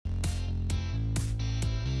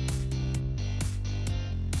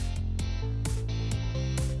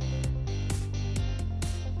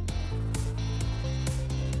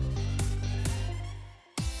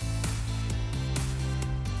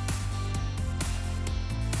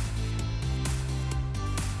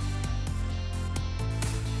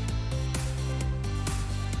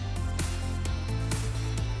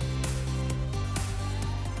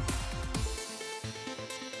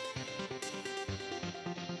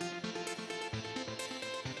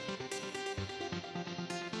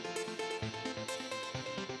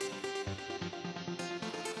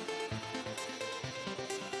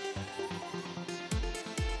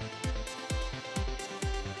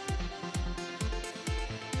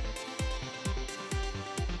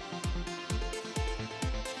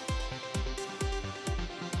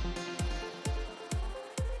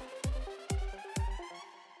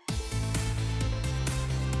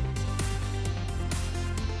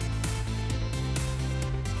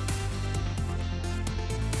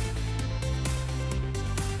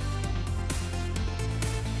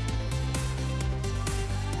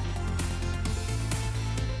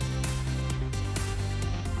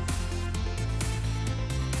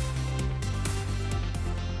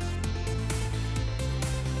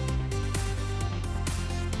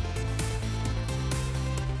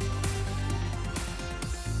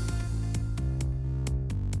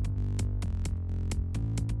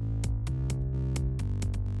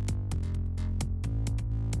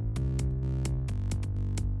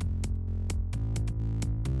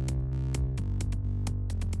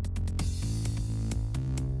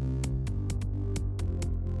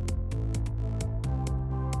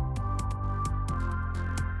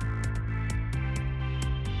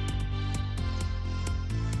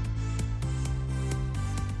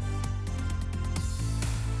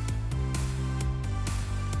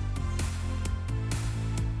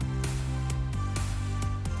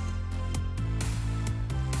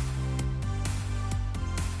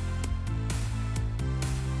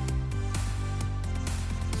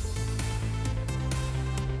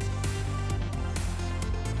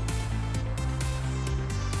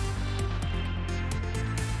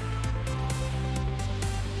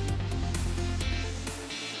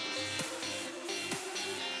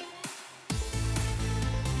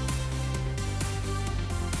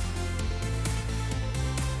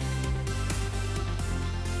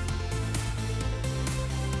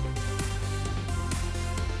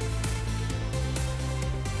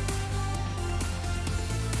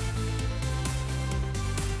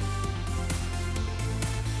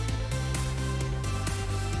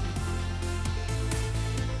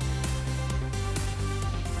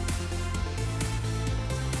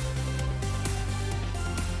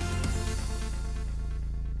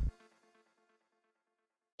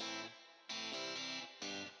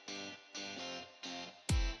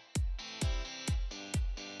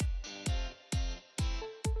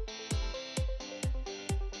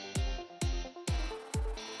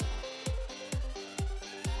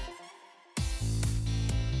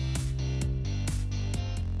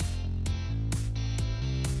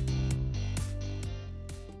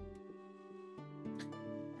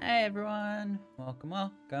Hey everyone, welcome.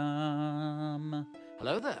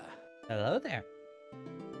 Hello there. Hello there.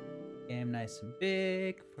 Game nice and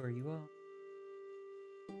big for you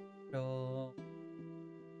all.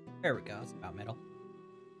 There we go, it's about middle.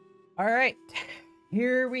 All right,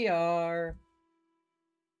 here we are.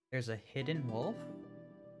 There's a hidden wolf.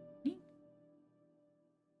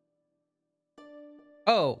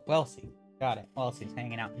 Oh, Welsie. Got it. Welsie's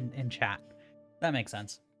hanging out in chat. That makes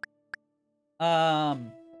sense.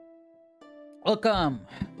 Welcome.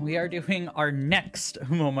 We are doing our next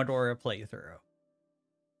Momodora playthrough.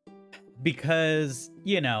 Because,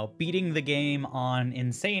 you know, beating the game on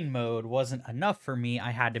insane mode wasn't enough for me.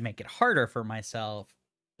 I had to make it harder for myself.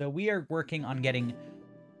 So we are working on getting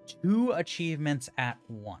 2 achievements at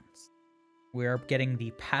once. We are getting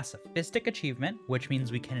the Pacifistic achievement, which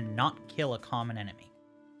means we cannot kill a common enemy.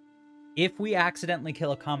 If we accidentally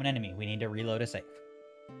kill a common enemy, we need to reload a save.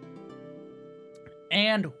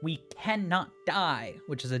 And we cannot die,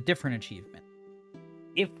 which is a different achievement.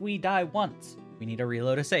 If we die once, we need to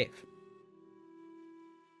reload a save.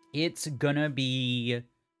 It's gonna be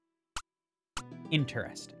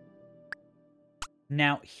interesting.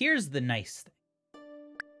 Now, here's the nice thing.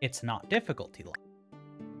 It's not difficulty level.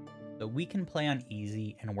 So we can play on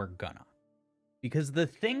easy, and we're gonna. Because the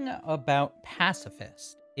thing about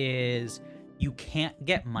Pacifist is you can't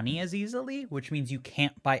get money as easily, which means you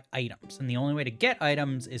can't buy items. And the only way to get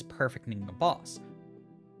items is perfecting the boss.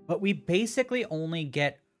 But we basically only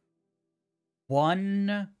get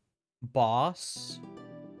one boss.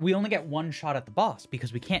 We only get one shot at the boss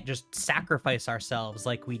because we can't just sacrifice ourselves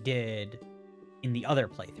like we did in the other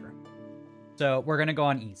playthrough. So we're going to go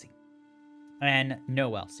on easy. And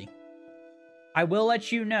no Elsie. I will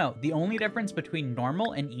let you know, the only difference between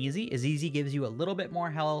normal and easy is easy gives you a little bit more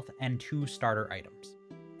health and 2 starter items.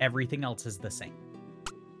 Everything else is the same.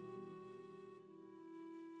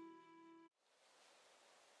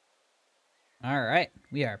 All right,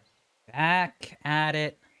 we are back at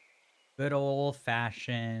it. Good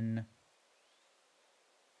old-fashioned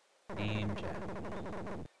game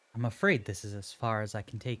jam. I'm afraid this is as far as I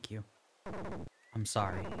can take you. I'm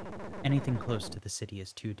sorry. Anything close to the city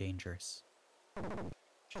is too dangerous.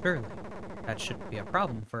 Surely, that shouldn't be a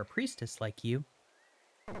problem for a priestess like you.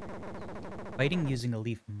 Fighting using a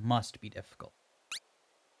leaf must be difficult.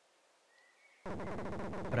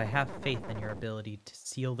 But I have faith in your ability to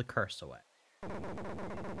seal the curse away.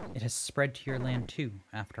 It has spread to your land too,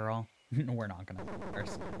 after all. We're not gonna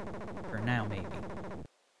curse. For now, maybe.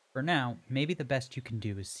 For now, maybe the best you can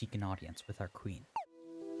do is seek an audience with our queen.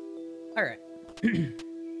 Alright.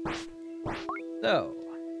 So,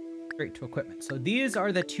 straight to equipment. So these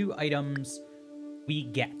are the 2 items we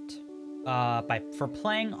get for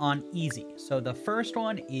playing on easy. So the first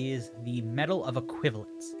one is the Medal of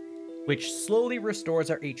Equivalence, which slowly restores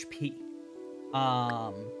our HP.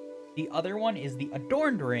 The other one is the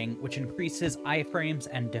Adorned Ring, which increases iframes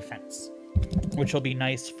and defense, which will be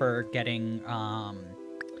nice for getting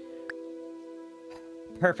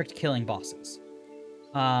perfect killing bosses.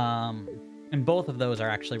 And both of those are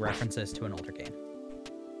actually references to an older game.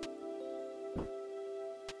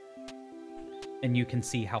 And you can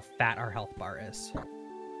see how fat our health bar is.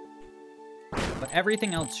 But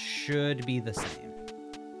everything else should be the same.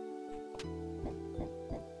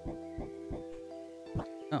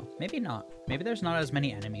 Oh, maybe not. Maybe there's not as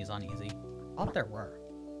many enemies on easy. I thought there were.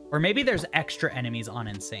 Or maybe there's extra enemies on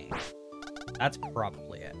insane. That's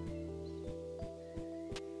probably it.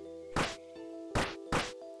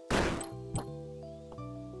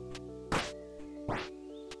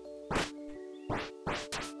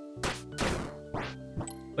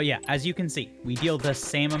 But yeah, as you can see, we deal the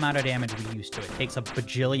same amount of damage we used to. It takes a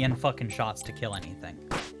bajillion fucking shots to kill anything.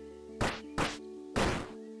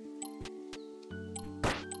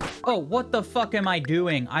 Oh, what the fuck am I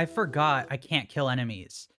doing? I forgot I can't kill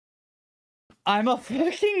enemies. I'm a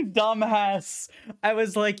fucking dumbass. I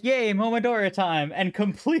was like, yay, Momodora time, and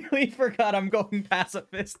completely forgot I'm going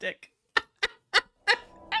pacifistic.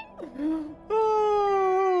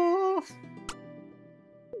 Oh.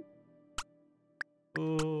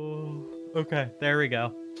 Oh, okay, there we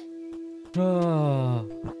go. Oh,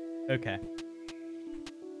 okay.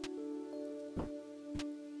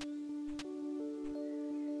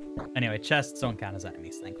 Anyway, chests don't count as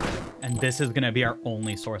enemies, thankfully. And this is going to be our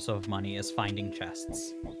only source of money, is finding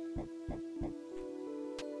chests.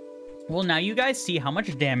 Well, now you guys see how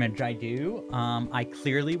much damage I do. I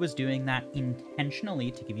clearly was doing that intentionally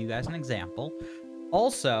to give you guys an example.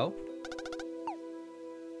 Also,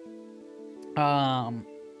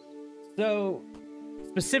 so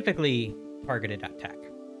specifically targeted attack.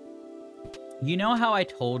 You know how I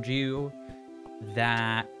told you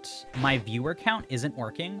that my viewer count isn't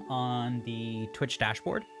working on the Twitch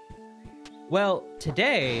dashboard. Well,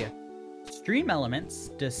 today, Stream Elements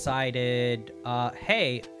decided,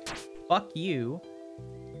 hey, fuck you.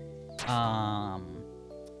 And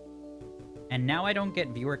now I don't get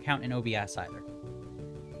viewer count in OBS either.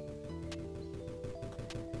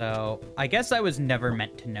 So, I guess I was never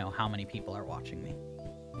meant to know how many people are watching me.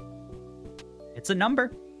 It's a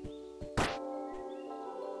number.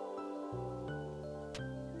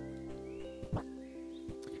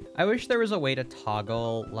 I wish there was a way to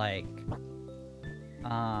toggle, like,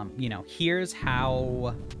 you know, here's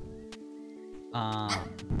how,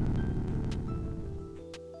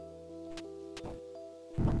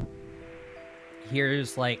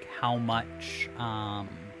 here's, like, how much,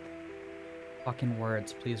 fucking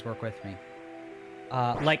words, please work with me.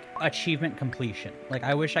 Like, achievement completion. Like,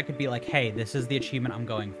 I wish I could be like, hey, this is the achievement I'm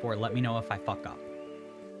going for. Let me know if I fuck up.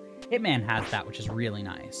 Hitman has that, which is really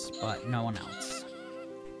nice, but no one else.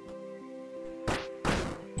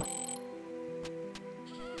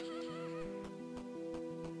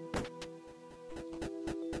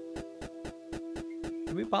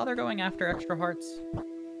 Did we bother going after extra hearts?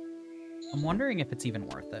 I'm wondering if it's even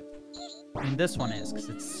worth it. I mean, this one is, because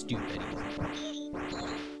it's stupid easy.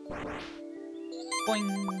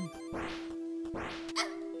 Boing!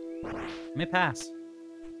 Let me pass.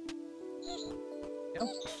 Go.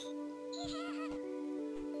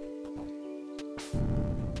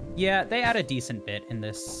 Yeah, they add a decent bit in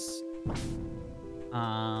this.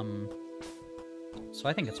 So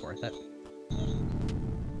I think it's worth it.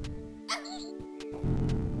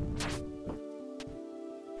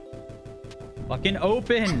 Fucking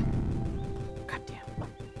open! God damn.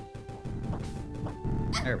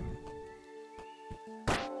 There we go.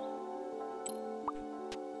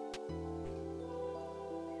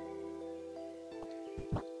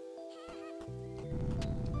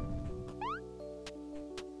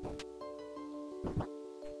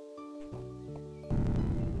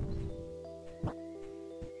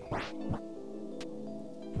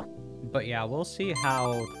 But yeah, we'll see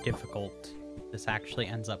how difficult this actually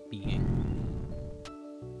ends up being.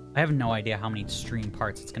 I have no idea how many stream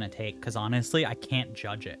parts it's gonna take, because honestly, I can't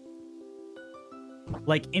judge it.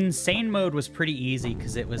 Like, insane mode was pretty easy,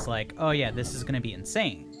 because it was like, oh yeah, this is gonna be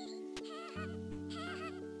insane.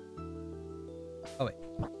 Oh wait.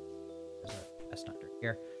 There's a chest under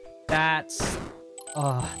here. That's...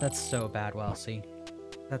 oh, that's so bad, Wellesley.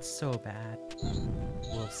 That's so bad.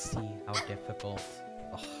 We'll see how difficult.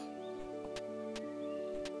 Ugh.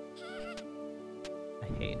 I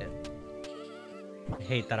hate it. I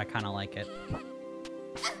hate that I kind of like it.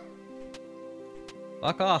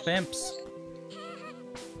 Fuck off, imps.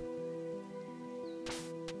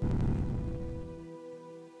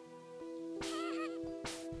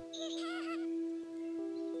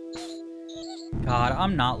 God,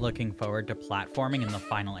 I'm not looking forward to platforming in the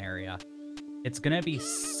final area. It's gonna be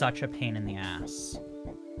such a pain in the ass.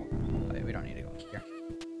 Wait, we don't need to go up here.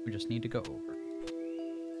 We just need to go over.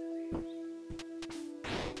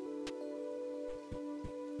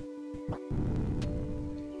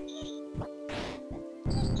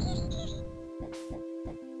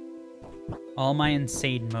 All my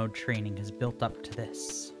insane mode training has built up to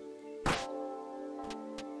this.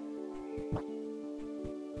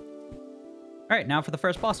 Alright, now for the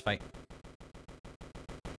first boss fight.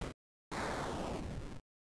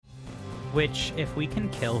 Which, if we can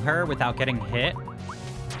kill her without getting hit,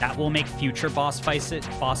 that will make future boss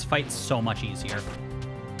fights so much easier.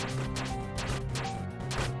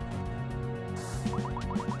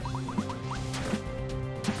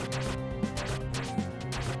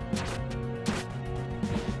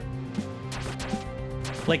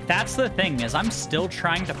 Like, that's the thing, is I'm still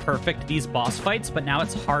trying to perfect these boss fights, but now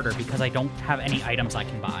it's harder because I don't have any items I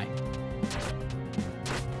can buy.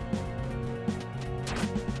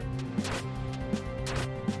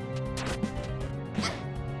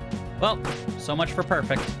 Well, so much for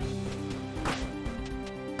perfect.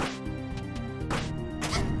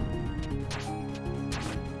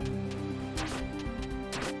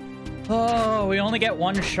 Oh, we only get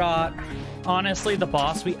one shot. Honestly, the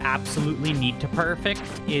boss we absolutely need to perfect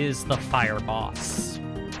is the fire boss.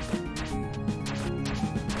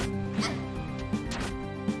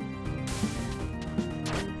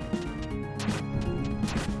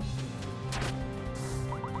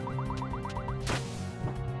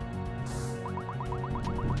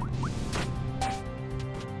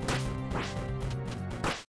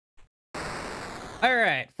 All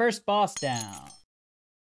right, first boss down.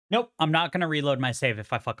 Nope, I'm not going to reload my save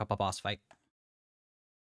if I fuck up a boss fight.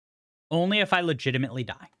 Only if I legitimately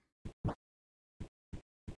die.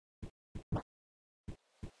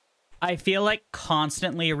 I feel like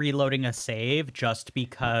constantly reloading a save just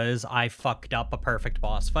because I fucked up a perfect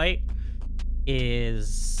boss fight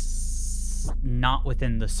is not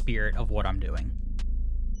within the spirit of what I'm doing.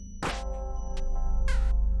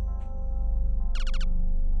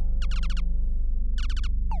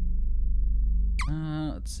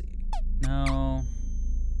 Let's see. No.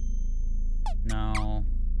 No.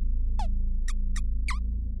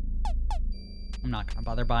 I'm not gonna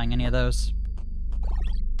bother buying any of those.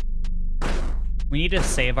 We need to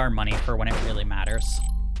save our money for when it really matters.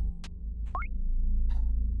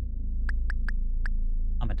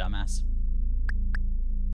 I'm a dumbass.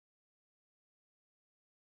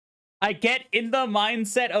 I get in the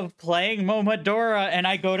mindset of playing Momodora and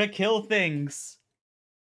I go to kill things.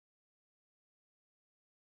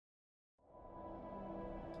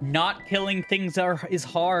 Not killing things is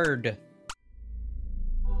hard.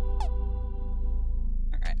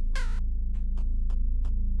 Alright.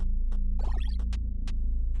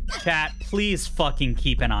 Chat, please fucking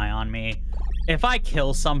keep an eye on me. If I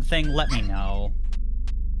kill something, let me know.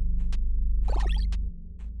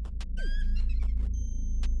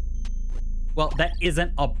 Well, that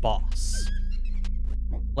isn't a boss.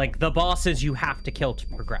 Like, the bosses you have to kill to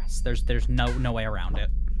progress. There's no way around it.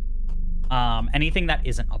 Anything that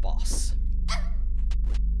isn't a boss.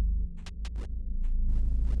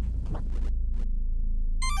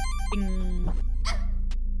 Bing.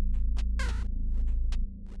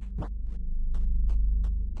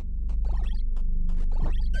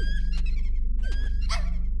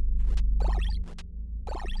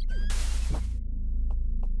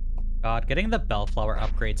 God, getting the Bellflower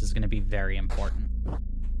upgrades is going to be very important.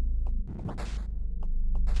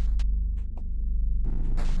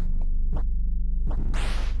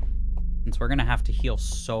 Since we're going to have to heal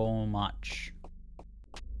so much.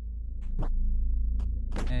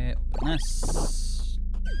 Okay, open this.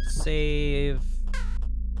 Save.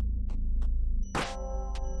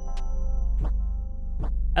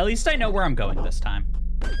 At least I know where I'm going this time.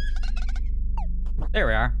 There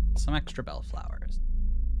we are. Some extra Bellflowers.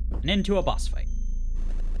 And into a boss fight.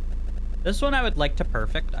 This one I would like to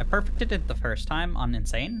perfect. I perfected it the first time on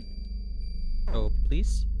Insane. So,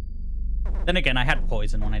 please. Then again, I had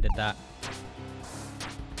poison when I did that.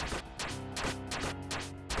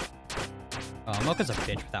 Oh, Mocha's a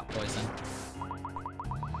bitch without poison.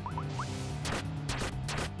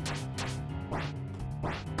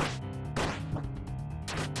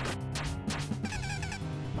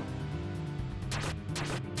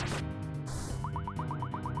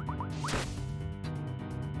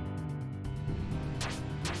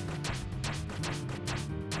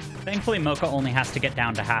 Thankfully, Mocha only has to get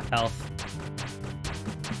down to half health.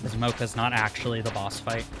 Because Mocha's not actually the boss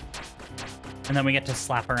fight. And then we get to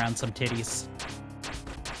slap around some titties.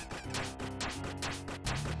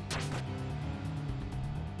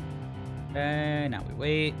 Okay, now we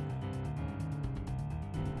wait.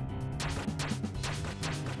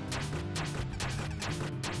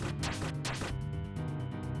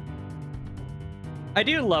 I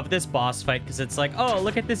do love this boss fight because it's like, oh,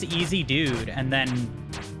 look at this easy dude. And then,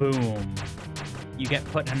 boom, you get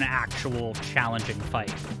put in an actual challenging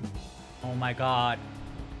fight. Oh my god.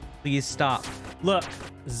 Please stop. Look,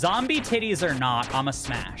 zombie titties or not, I'm a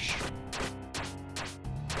smash.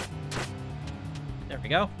 There we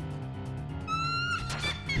go.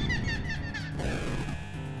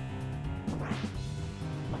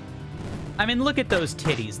 I mean, look at those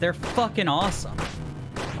titties. They're fucking awesome.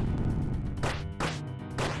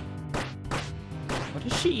 What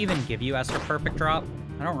does she even give you as her perfect drop?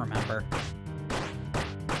 I don't remember.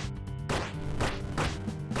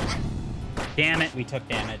 Damn it, we took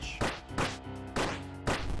damage.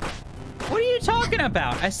 What are you talking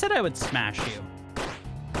about? I said I would smash you.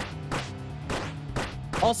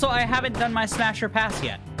 Also, I haven't done my smash or pass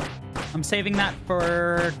yet. I'm saving that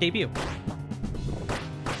for debut.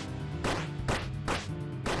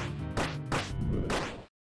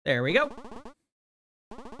 There we go.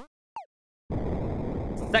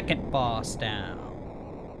 Second boss down.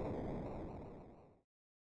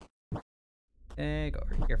 Okay, go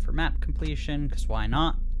over here for map completion, because why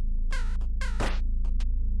not?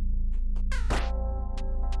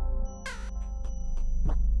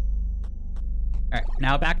 Alright,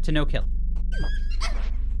 now back to no killing.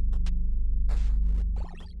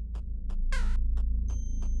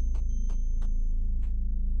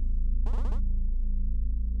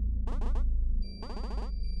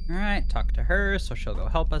 Alright, talk to her, so she'll go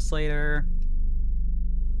help us later.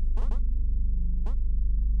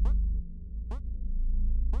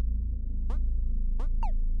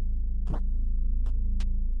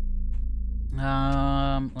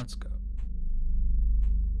 Let's go.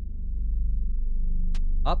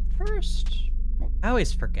 first? I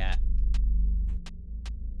always forget.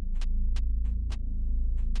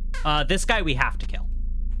 This guy we have to kill.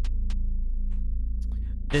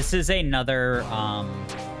 This is another,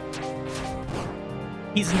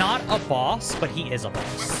 he's not a boss, but he is a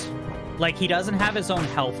boss. Like, he doesn't have his own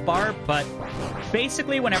health bar, but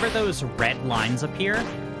basically whenever those red lines appear,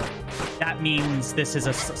 that means this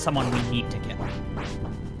is someone we need to kill.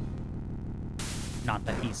 Not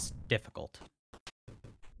that he's difficult.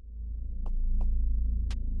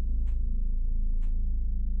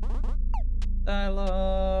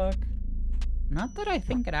 Dialogue. Not that I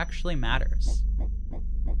think it actually matters.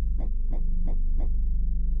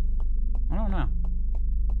 I don't know.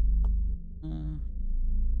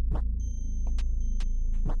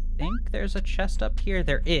 I think there's a chest up here.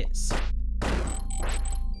 There is.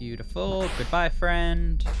 Beautiful. Goodbye,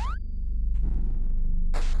 friend.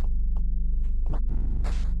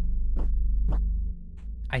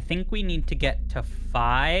 I think we need to get to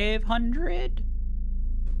 500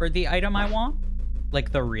 for the item I want.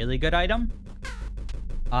 Like the really good item.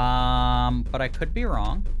 But I could be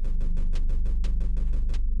wrong.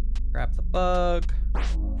 Grab the bug.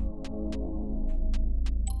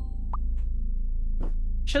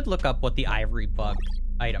 Should look up what the ivory bug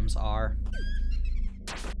items are.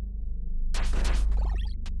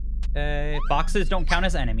 Okay, boxes don't count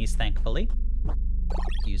as enemies, thankfully.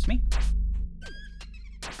 Excuse me.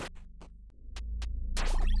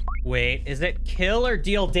 Wait, is it kill or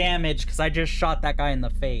deal damage? Because I just shot that guy in the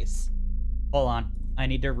face. Hold on. I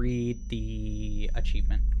need to read the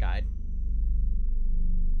achievement guide.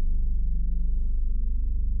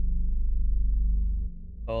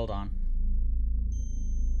 Hold on.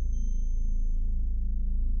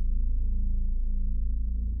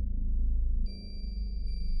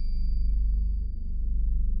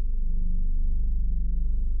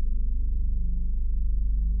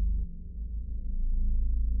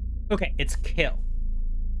 Okay, it's kill.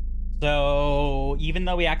 So even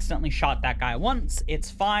though we accidentally shot that guy once, it's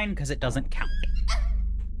fine because it doesn't count.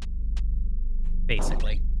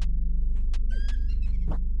 Basically.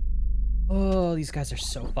 Oh, these guys are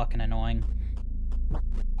so fucking annoying.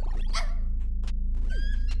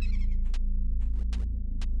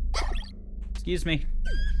 Excuse me.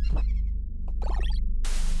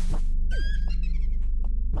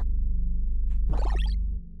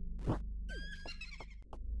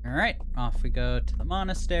 All right, off we go to the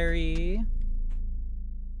monastery.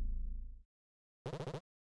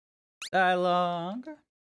 Dialogue.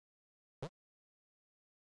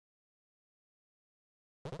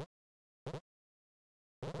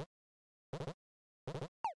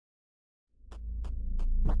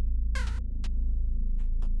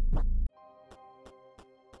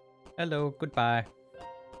 Hello, goodbye.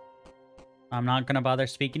 I'm not gonna bother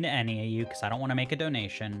speaking to any of you because I don't want to make a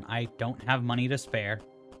donation. I don't have money to spare.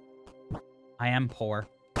 I am poor.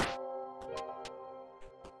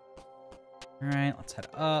 Alright, let's head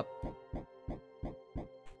up.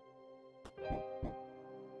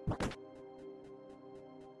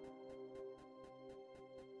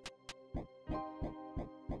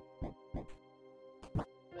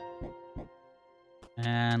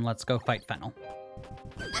 And let's go fight Fennel.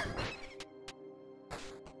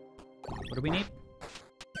 What do we need?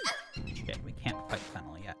 Shit, we can't fight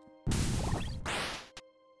Fennel yet.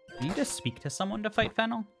 Do you need to speak to someone to fight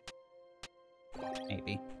Fennel?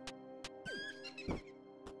 Maybe.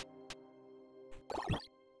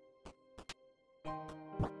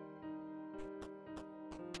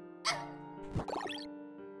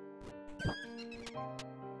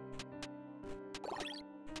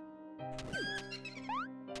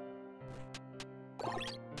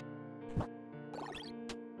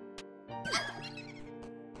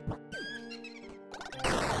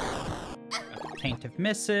 Taintive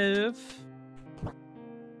Missive.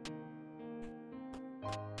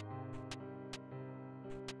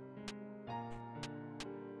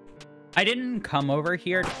 I didn't come over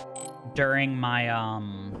here during my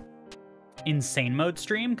insane mode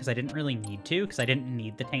stream because I didn't really need to, because I didn't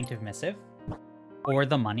need the Taintive Missive or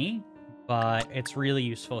the money, but it's really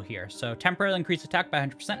useful here. So temporarily increase attack by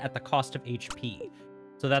 100% at the cost of HP.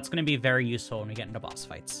 So that's going to be very useful when we get into boss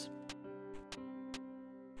fights.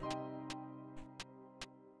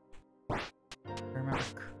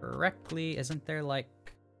 Correctly, isn't there like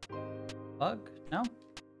bug? No?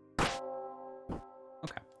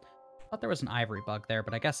 Okay. Thought there was an ivory bug there,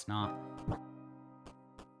 but I guess not.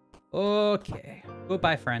 Okay.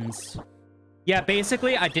 Goodbye, friends. Yeah,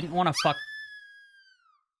 basically, I didn't want to fuck...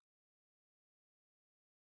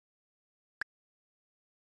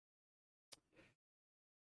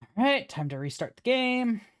 Alright, time to restart the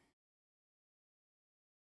game.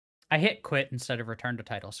 I hit quit instead of return to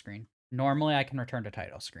title screen. Normally I can return to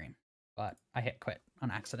title screen, but I hit quit on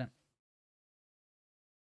accident.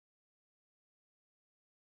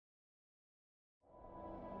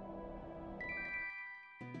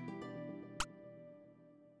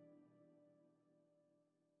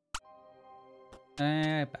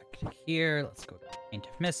 Back to here. Let's go to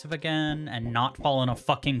Plaintive Missive again and not fall in a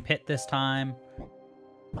fucking pit this time.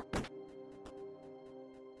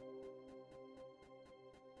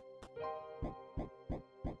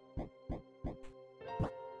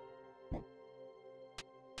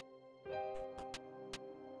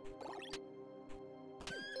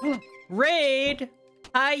 Raid!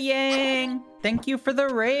 Hi, Yang! Thank you for the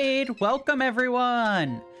raid! Welcome,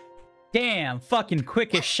 everyone! Damn, fucking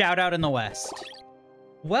quickest shout out in the West.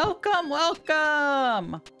 Welcome,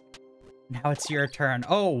 welcome! Now it's your turn.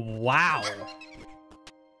 Oh, wow.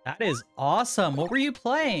 That is awesome. What were you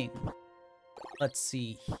playing? Let's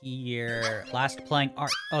see here. Last playing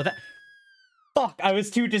art. Oh, that... Fuck, I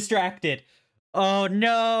was too distracted. Oh,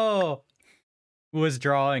 no! Was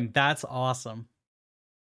drawing. That's awesome.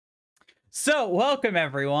 So, welcome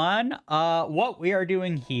everyone. What we are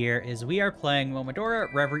doing here is we are playing Momodora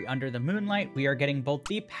Reverie Under the Moonlight. We are getting both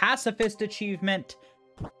the Pacifist achievement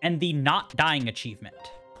and the Not Dying achievement.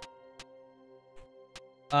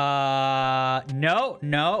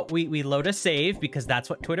 No, we load a save because that's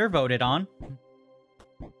what Twitter voted on.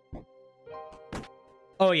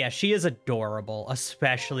 Oh yeah, she is adorable,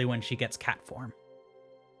 especially when she gets cat form.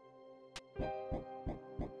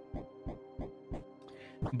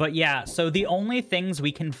 But yeah, so the only things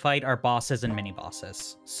we can fight are bosses and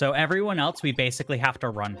mini-bosses. So everyone else we basically have to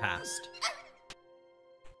run past.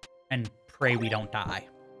 And pray we don't die.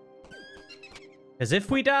 Because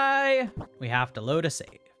if we die, we have to load a save.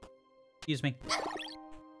 Excuse me.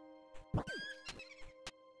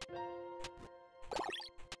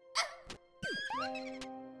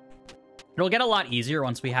 It'll get a lot easier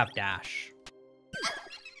once we have dash.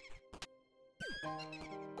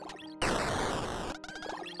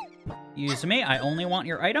 Excuse me, I only want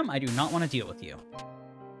your item. I do not want to deal with you.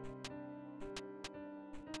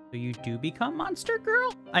 So you do become Monster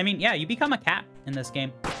Girl? I mean, yeah, you become a cat in this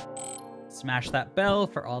game. Smash that bell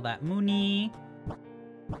for all that money.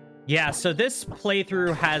 Yeah, so this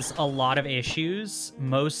playthrough has a lot of issues,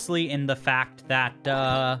 mostly in the fact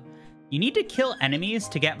that you need to kill enemies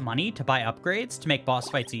to get money to buy upgrades to make boss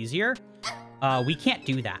fights easier. We can't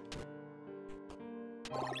do that.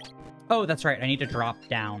 Oh, that's right. I need to drop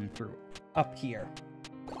down through up here.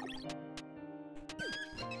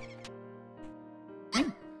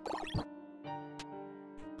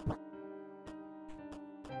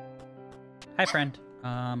 Hi, friend.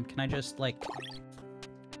 Can I just, like...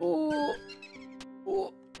 Ooh,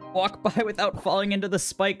 walk by without falling into the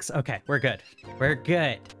spikes? Okay, we're good. We're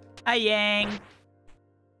good. Hi, Yang!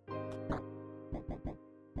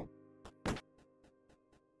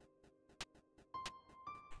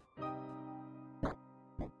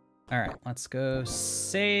 Alright, let's go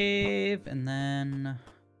save, and then...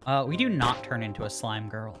 we do not turn into a slime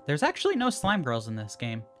girl. There's actually no slime girls in this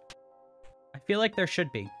game. I feel like there should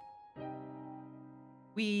be.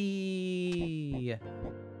 Whee!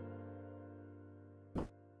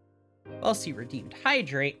 Elsie redeemed.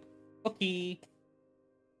 Hydrate. Cookie.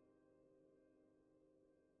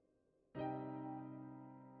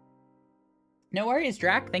 No worries,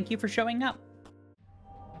 Drac. Thank you for showing up.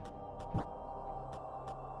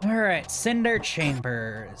 Alright, Cinder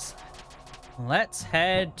Chambers. Let's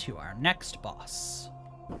head to our next boss.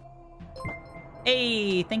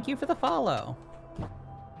 Hey, thank you for the follow.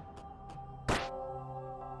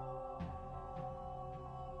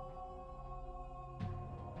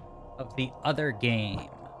 Of the other game.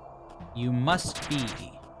 You must be.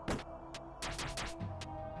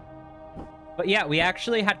 But yeah, we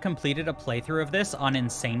actually had completed a playthrough of this on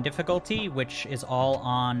insane difficulty, which is all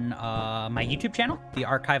on my YouTube channel. The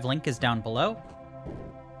archive link is down below.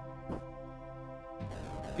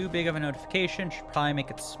 Too big of a notification. Should probably make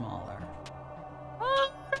it smaller. I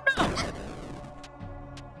don't know.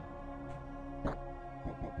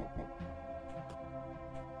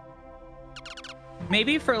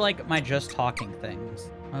 Maybe for, like, my just talking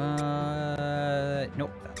things.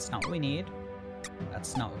 Nope, that's not what we need.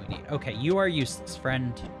 That's not what we need. Okay, you are useless,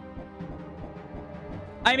 friend.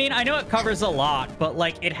 I mean, I know it covers a lot, but,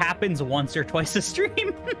 like, it happens once or twice a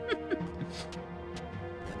stream.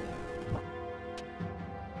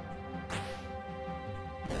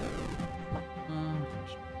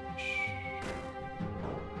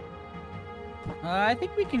 I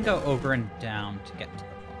think we can go over and down to get to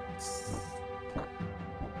the box.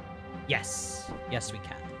 Yes. Yes, we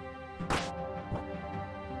can.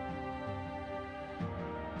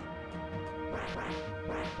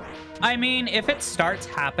 I mean, if it starts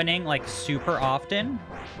happening, like, super often,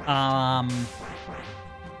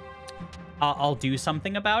 I'll do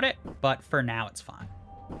something about it, but for now, it's fine.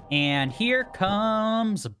 And here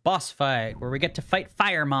comes a boss fight, where we get to fight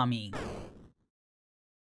Fire Mommy.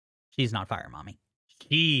 She's not Fire Mommy.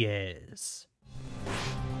 She is.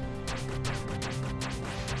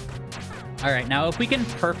 Alright, now if we can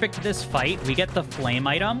perfect this fight, we get the flame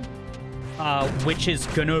item, which is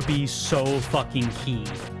gonna be so fucking key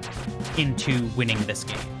into winning this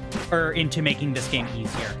game. Or into making this game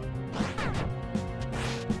easier.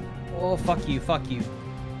 Oh, fuck you, fuck you.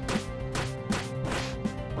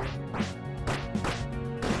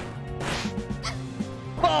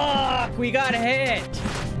 Fuck! We got hit!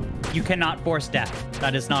 You cannot force death.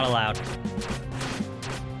 That is not allowed.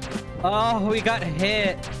 Oh, we got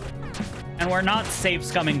hit. And we're not safe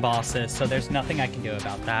scumming bosses, so there's nothing I can do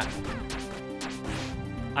about that.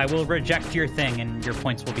 I will reject your thing, and your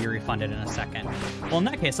points will be refunded in a second. Well, in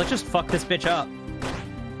that case, let's just fuck this bitch up.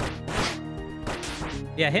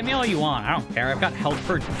 Yeah, hit me all you want. I don't care. I've got health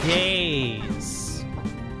for days.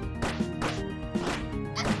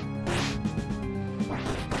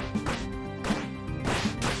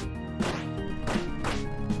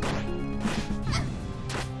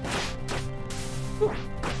 Whew.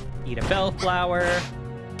 Eat a bellflower.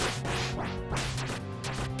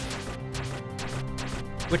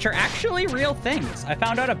 Which are actually real things. I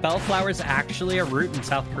found out a bellflower is actually a root in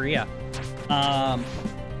South Korea.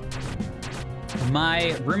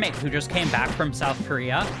 My roommate who just came back from South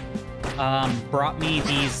Korea brought me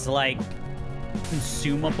these, like,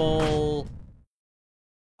 consumable...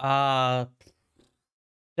 they're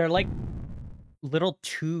like little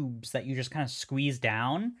tubes that you just kind of squeeze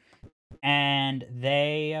down, and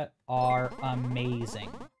they are amazing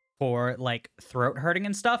for, like, throat hurting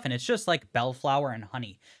and stuff, and it's just like bellflower and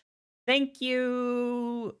honey. Thank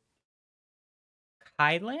you,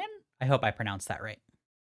 Kylan? I hope I pronounced that right.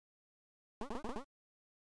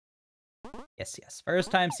 Yes, yes.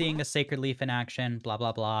 First time seeing a sacred leaf in action, blah,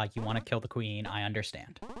 blah, blah. You want to kill the queen. I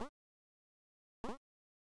understand.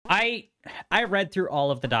 I read through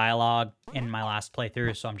all of the dialogue in my last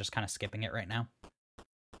playthrough, so I'm just kind of skipping it right now.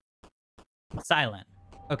 Silent.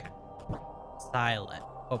 Okay. Silent.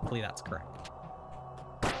 Hopefully that's correct.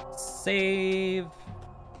 Save.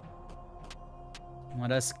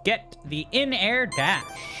 Let us get the in-air dash.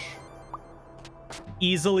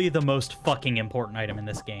 Easily the most fucking important item in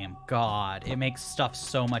this game. God, it makes stuff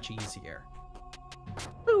so much easier.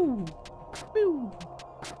 Boo! Boo!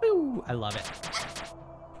 Boo! I love it.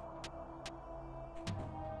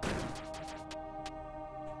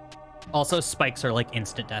 Also, spikes are like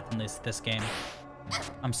instant death in this game.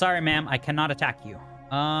 I'm sorry, ma'am. I cannot attack you.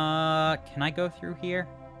 Can I go through here?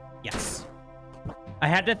 Yes. I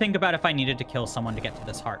had to think about if I needed to kill someone to get to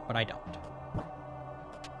this heart, but I don't.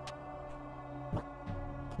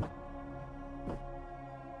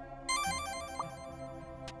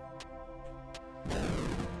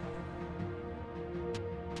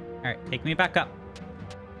 Alright, take me back up.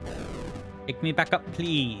 Take me back up,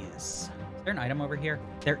 please. Is there an item over here?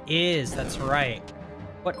 There is, that's right.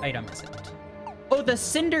 What item is it? Oh, the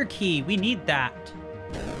Cinder Key! We need that.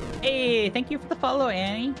 Hey, thank you for the follow,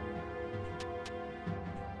 Annie.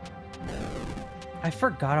 I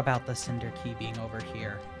forgot about the Cinder Key being over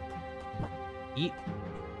here. Eat.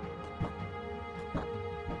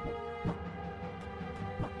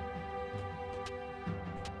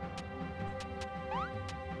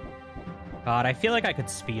 God, I feel like I could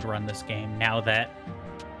speedrun this game now that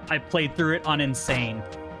I played through it on Insane.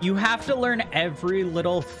 You have to learn every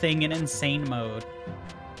little thing in Insane mode.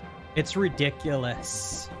 It's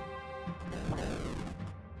ridiculous.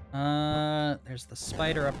 There's the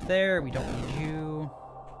spider up there. We don't need you.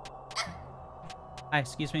 Hi,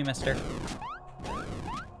 excuse me, mister.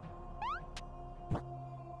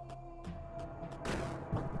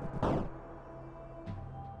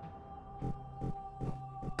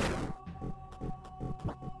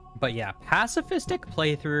 But yeah, pacifistic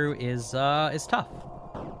playthrough is tough,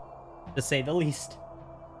 to say the least.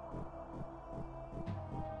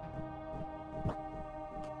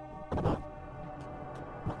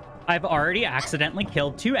 I've already accidentally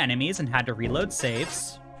killed 2 enemies and had to reload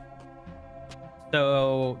saves.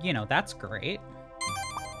 So, you know, that's great.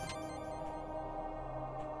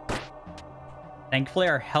 Thankfully,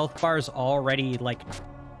 our health bar is already, like,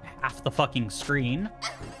 half the fucking screen.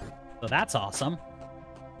 So that's awesome.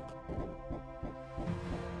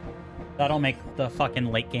 That'll make the fucking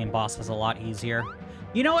late game bosses a lot easier.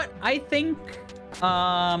 You know what? I think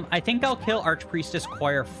I'll kill Archpriestess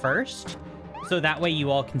Choir first, so that way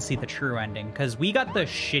you all can see the true ending. Because we got the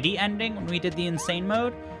shitty ending when we did the Insane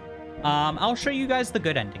mode, I'll show you guys the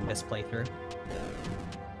good ending this playthrough.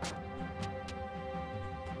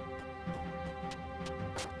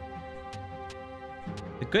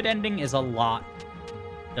 The good ending is a lot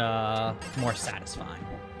more satisfying.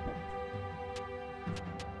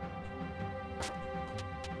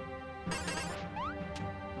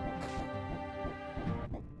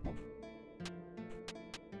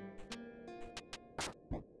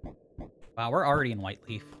 Wow, we're already in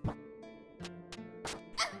Whiteleaf.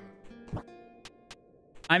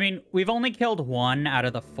 I mean, we've only killed 1 out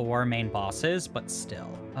of the 4 main bosses, but still.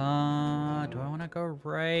 Do I want to go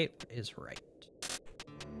right? What is right?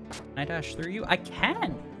 Can I dash through you? I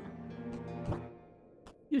can!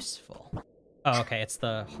 Useful. Oh, okay, it's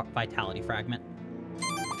the vitality fragment.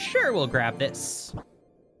 Sure, we'll grab this.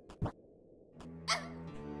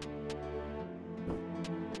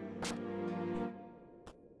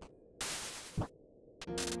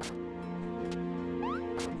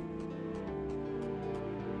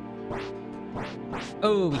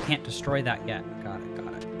 Oh, we can't destroy that yet. Got it,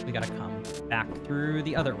 got it. We gotta come back through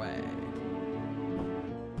the other way.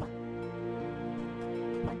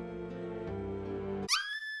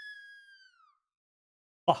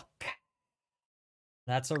 Fuck.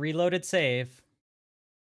 That's a reloaded save.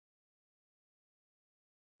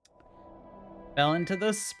 Fell into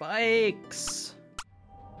the spikes.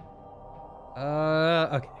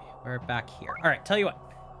 Okay. We're back here. All right, tell you what.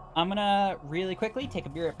 I'm gonna really quickly take a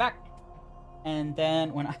beer right back. And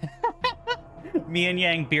then when I... Me and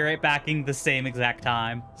Yang be right backing the same exact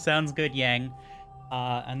time. Sounds good, Yang.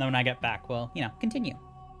 And then when I get back, we'll, you know, continue.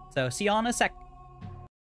 So, see y'all in a sec.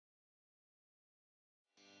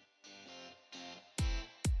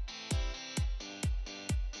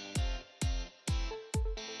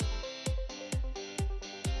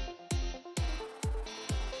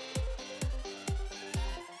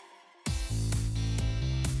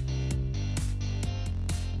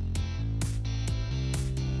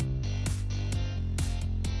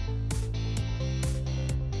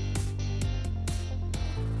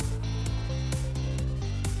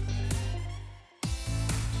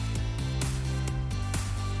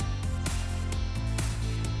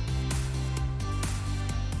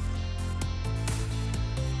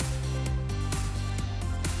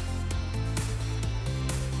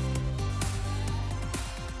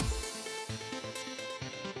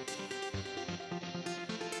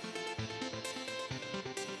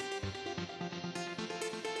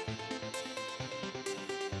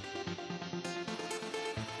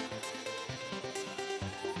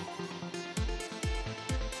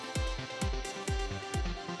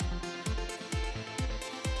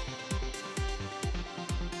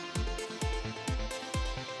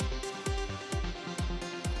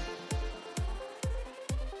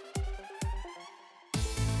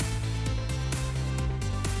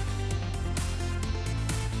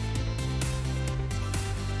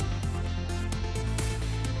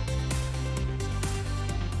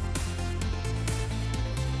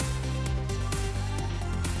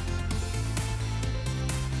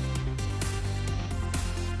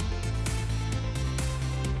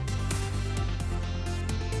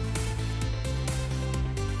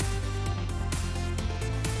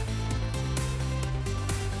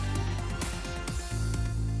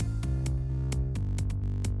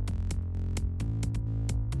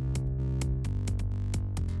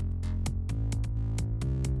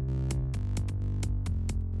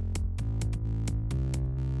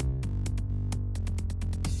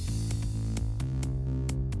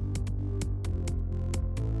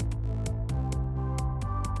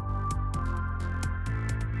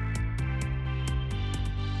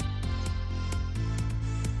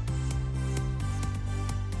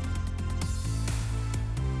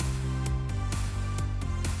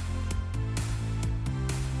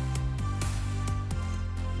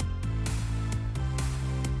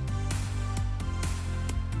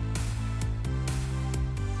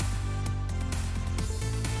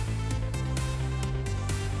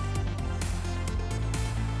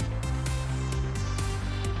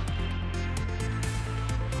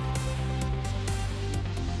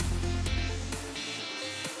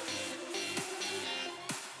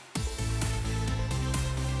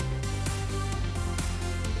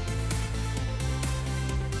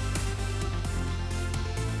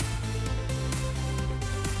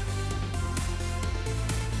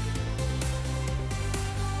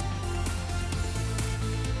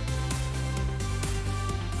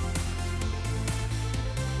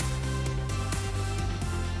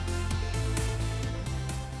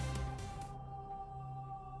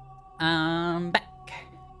 I'm back.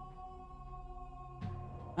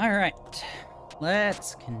 All right.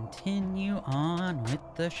 let's continue on with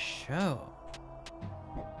the show.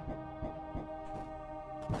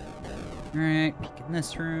 Alright, peek in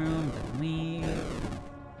this room, then leave.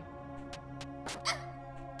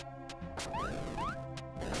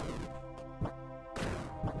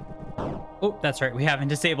 Oh, that's right, we haven't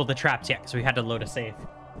disabled the traps yet, because we had to load a save.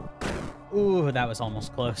 Ooh, that was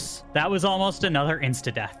almost close. That was almost another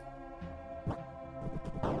insta-death.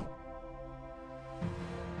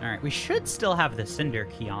 Alright, we should still have the Cinder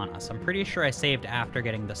Key on us. I'm pretty sure I saved after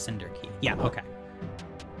getting the Cinder Key. Yeah, okay.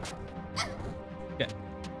 Good.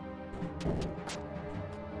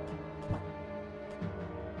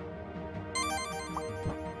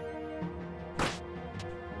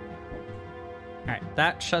 Alright,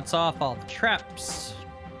 that shuts off all the traps.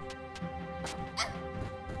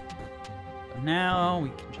 So now we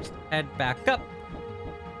can just head back up.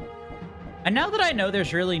 And now that I know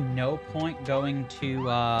there's really no point going to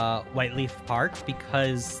Whiteleaf Park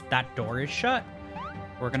because that door is shut,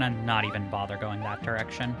 we're gonna not even bother going that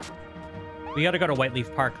direction. We gotta go to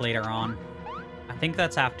Whiteleaf Park later on. I think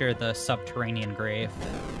that's after the subterranean grave.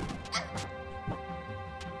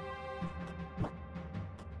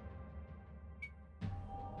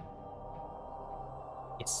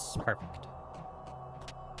 Yes, perfect.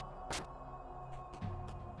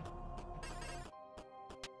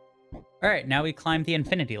 All right, now we climb the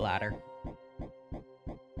infinity ladder.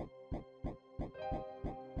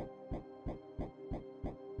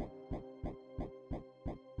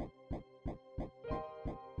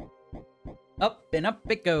 Up and up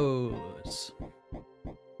it goes.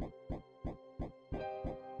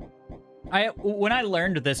 When I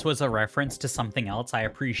learned this was a reference to something else, I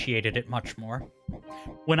appreciated it much more.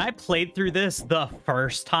 When I played through this the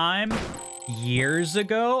first time, years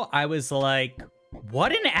ago, I was like,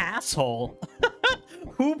 what an asshole.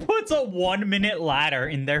 Who puts a 1-minute ladder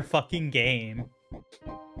in their fucking game?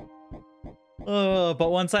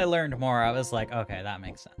 But once I learned more, I was like, okay, that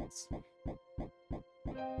makes sense.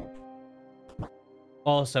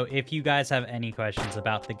 Also, if you guys have any questions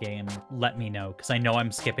about the game, let me know, because I know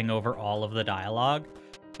I'm skipping over all of the dialogue,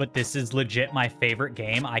 but this is legit my favorite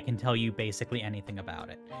game. I can tell you basically anything about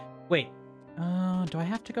it. Wait, do I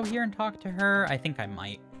have to go here and talk to her? I think I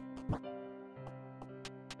might.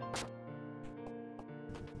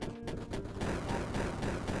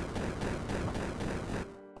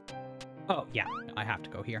 Oh, yeah, I have to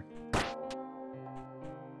go here.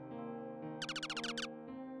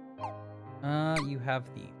 You have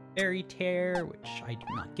the fairy tear, which I do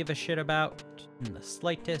not give a shit about in the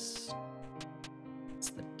slightest. It's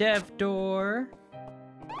the dev door.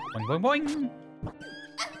 Boing, boing,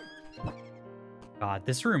 boing. God,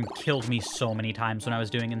 this room killed me so many times when I was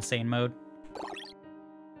doing insane mode.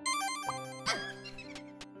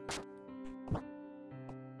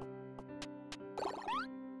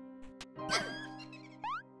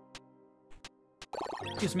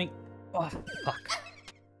 Excuse me. Oh, fuck.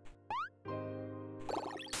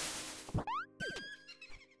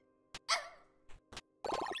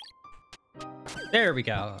 There we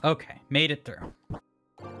go. Okay, made it through.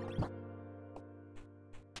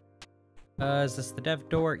 Is this the dev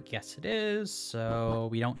door? Yes, it is. So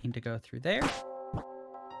we don't need to go through there.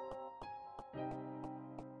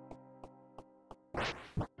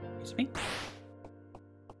 Excuse me.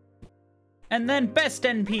 And then best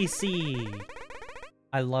NPC.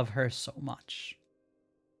 I love her so much.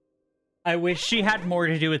 I wish she had more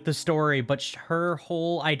to do with the story, but her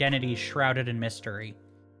whole identity is shrouded in mystery.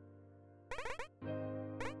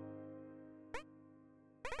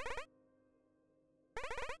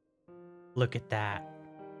 Look at that.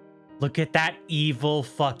 Look at that evil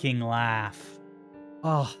fucking laugh.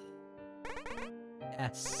 Oh.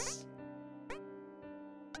 Yes.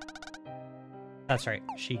 That's right.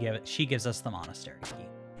 She gives us the monastery key.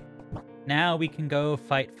 Now we can go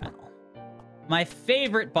fight Fennel. My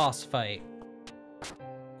favorite boss fight.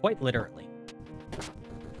 Quite literally.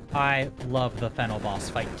 I love the Fennel boss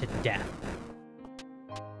fight to death.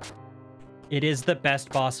 It is the best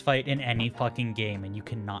boss fight in any fucking game, and you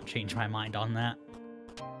cannot change my mind on that.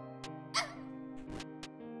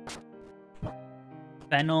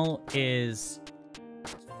 Fennel is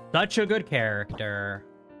such a good character.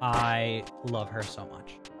 I love her so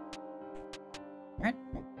much. Alright,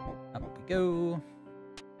 up we go.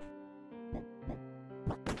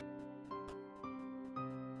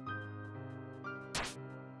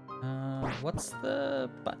 What's the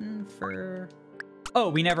button for... Oh,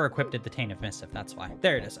 we never equipped the Taint of Missive, that's why.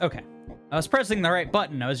 There it is, okay. I was pressing the right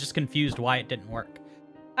button, I was just confused why it didn't work.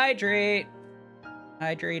 Hydrate!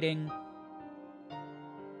 Hydrating.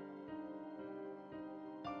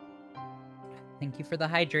 Thank you for the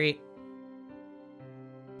hydrate.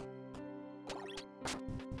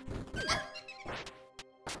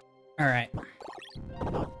 All right.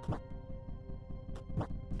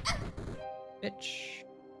 Bitch.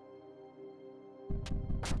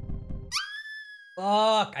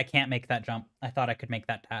 Fuck, I can't make that jump. I thought I could make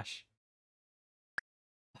that dash.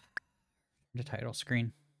 The title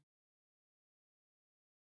screen.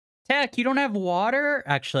 Tech, you don't have water?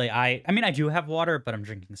 Actually, I mean, I do have water, but I'm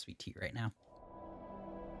drinking sweet tea right now.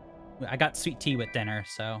 I got sweet tea with dinner,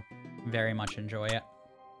 so very much enjoy it.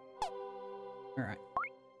 All right.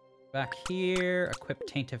 Back here, equip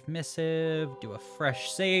Taintive Missive, do a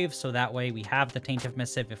fresh save, so that way we have the Taintive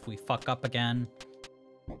Missive if we fuck up again.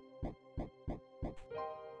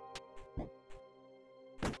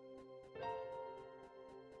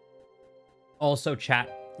 Also, chat,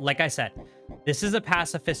 like I said, this is a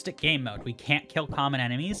pacifistic game mode. We can't kill common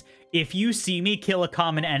enemies. If you see me kill a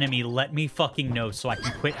common enemy, let me fucking know so I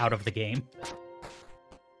can quit out of the game.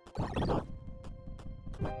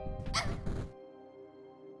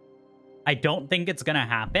 I don't think it's gonna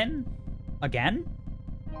happen again,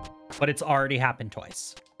 but it's already happened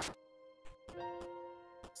twice.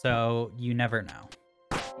 So you never know.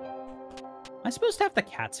 Am I supposed to have the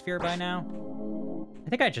cat sphere by now? I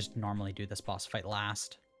think I just normally do this boss fight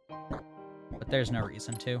last, but there's no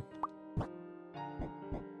reason to.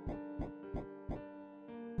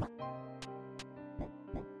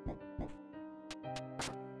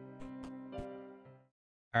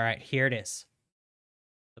 All right, here it is.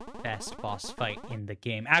 The best boss fight in the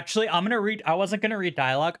game. Actually, I'm gonna read. I wasn't gonna read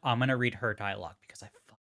dialogue. I'm gonna read her dialogue because I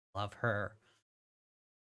love her.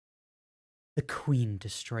 The queen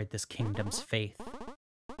destroyed this kingdom's faith.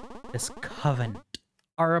 This covenant,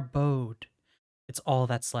 our abode. It's all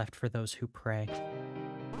that's left for those who pray.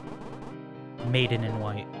 Maiden in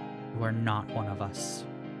white, you are not one of us.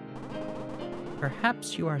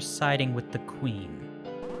 Perhaps you are siding with the queen.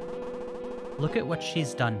 Look at what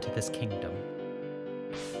she's done to this kingdom.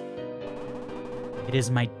 It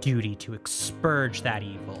is my duty to expurge that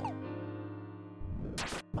evil.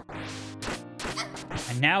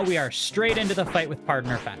 And now we are straight into the fight with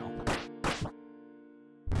Partner Fennel.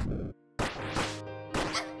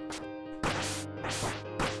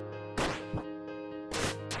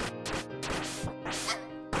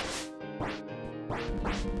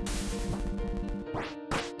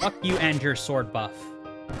 Fuck you and your sword buff.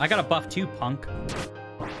 I got a buff too, punk.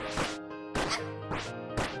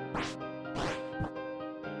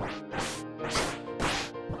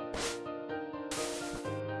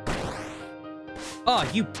 Oh,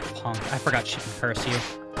 you punk. I forgot she can curse you.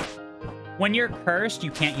 When you're cursed,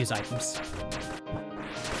 you can't use items.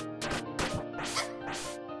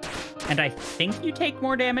 And I think you take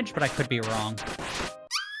more damage, but I could be wrong.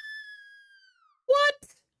 What?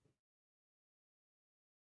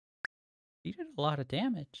 You did a lot of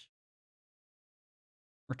damage.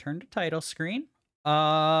 Return to title screen.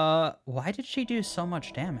 Why did she do so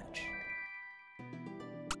much damage?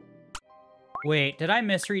 Wait, did I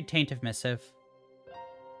misread Taintive Missive?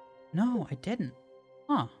 No, I didn't.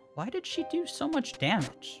 Huh, why did she do so much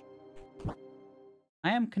damage?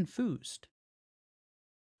 I am confused.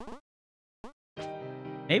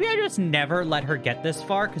 Maybe I just never let her get this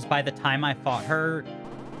far, because by the time I fought her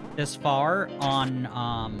this far on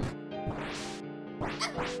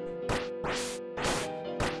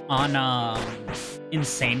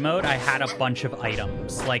insane mode, I had a bunch of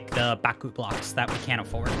items, like the Baku blocks that we can't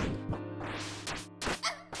afford.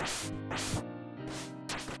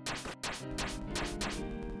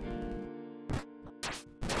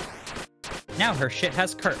 Now her shit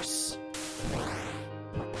has curse.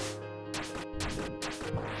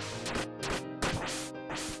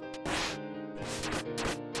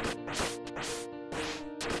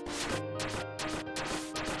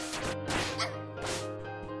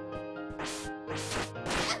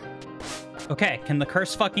 Okay, can the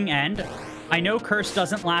curse fucking end? I know curse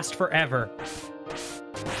doesn't last forever.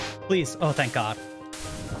 Please. Oh, thank God.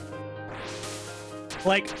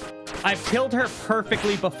 Like, I've killed her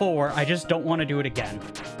perfectly before. I just don't want to do it again.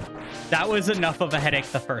 That was enough of a headache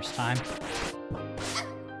the first time.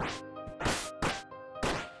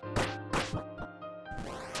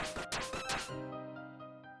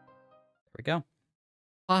 There we go.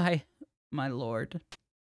 Bye, my lord.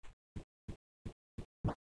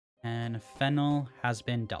 And Fennel has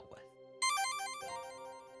been dealt with.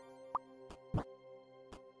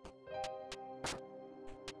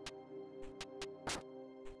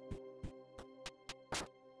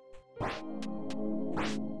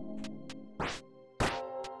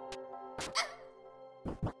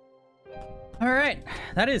 All right,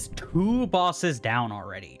 that is 2 bosses down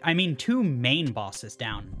already. I mean, 2 main bosses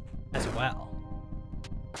down as well.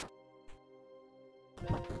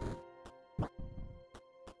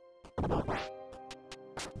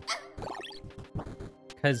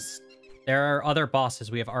 Because there are other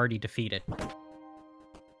bosses we have already defeated.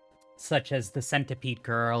 Such as the Centipede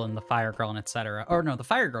Girl and the Fire Girl and etc. Or no, the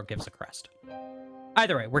Fire Girl gives a crest.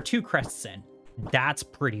 Either way, we're 2 crests in. That's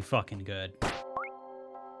pretty fucking good.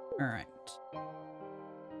 Alright.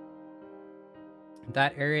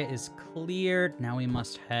 That area is cleared. Now we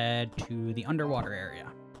must head to the underwater area.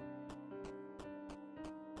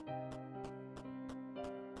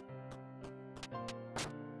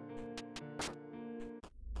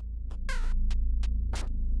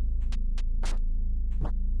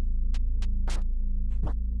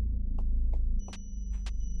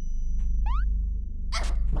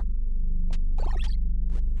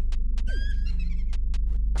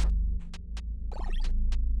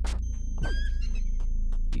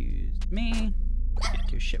 Me. Can't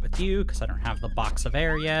do shit with you because I don't have the box of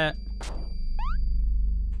air yet.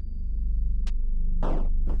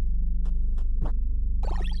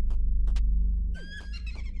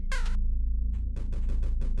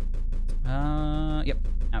 Yep.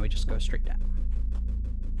 Now we just go straight down.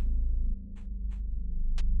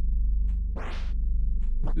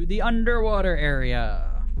 To the underwater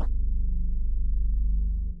area.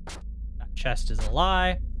 That chest is a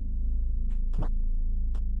lie.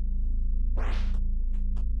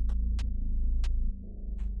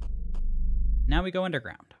 Now we go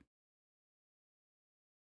underground.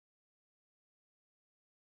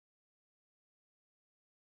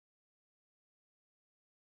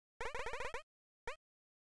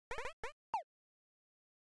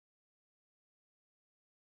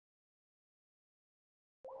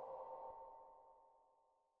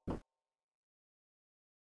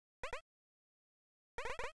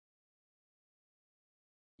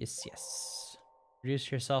 Yes, yes. Introduce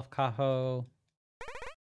yourself, Kaho.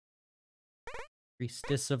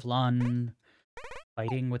 Priestess of Lun,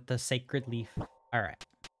 fighting with the sacred leaf. Alright.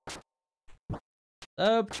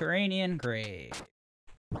 Subterranean grave.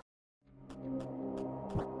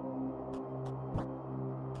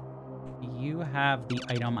 You have the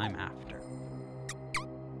item I'm after.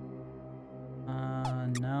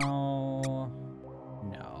 No.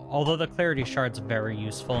 No. Although the clarity shard's very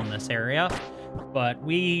useful in this area, but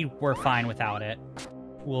we were fine without it.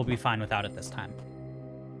 We'll be fine without it this time.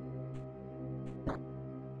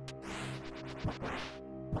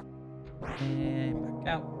 And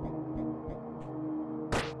back out.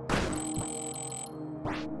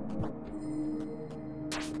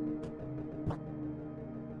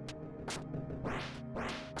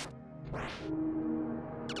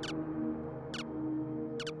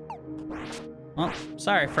 Well,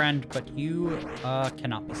 sorry, friend, but you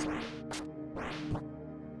cannot be saved.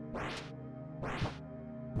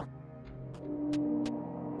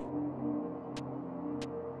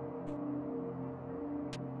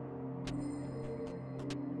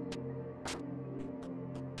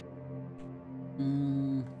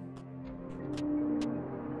 Can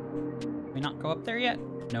we not go up there yet?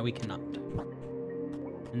 No, we cannot.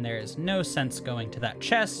 And there is no sense going to that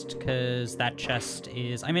chest, because that chest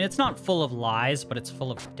is... I mean, it's not full of lies, but it's full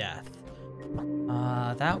of death.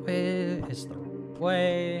 That way is the right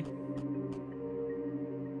way.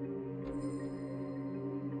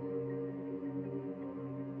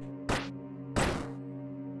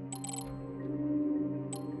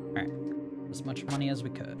 Alright. As much money as we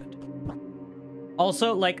could.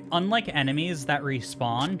 Also, like, unlike enemies that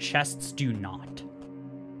respawn, chests do not.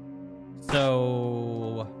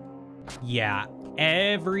 So, yeah,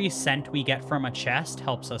 every cent we get from a chest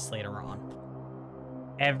helps us later on.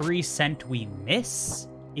 Every cent we miss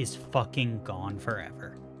is fucking gone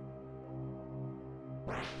forever.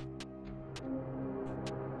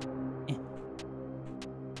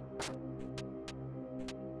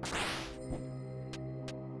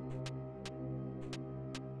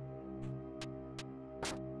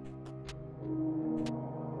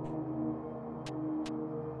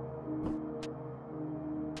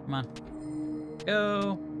 Come on.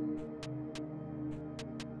 Go.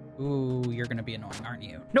 Ooh, you're gonna be annoying, aren't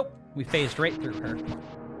you? Nope. We phased right through her.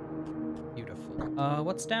 Beautiful.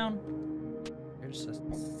 What's down? There's a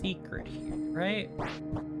secret here, right?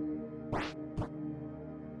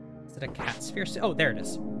 Is it a cat sphere? Oh, there it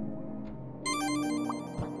is.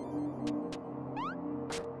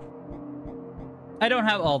 I don't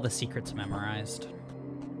have all the secrets memorized.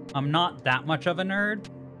 I'm not that much of a nerd.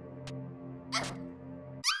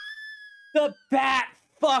 The bat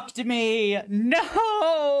fucked me! No!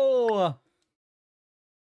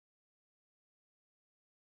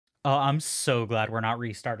 Oh, I'm so glad we're not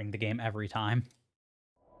restarting the game every time.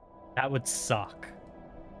 That would suck.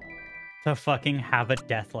 To fucking have a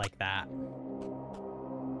death like that.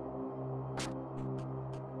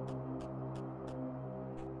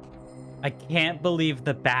 I can't believe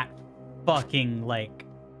the bat fucking, like...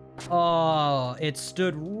 Oh, it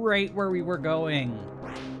stood right where we were going.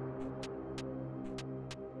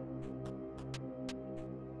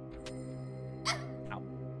 Ow.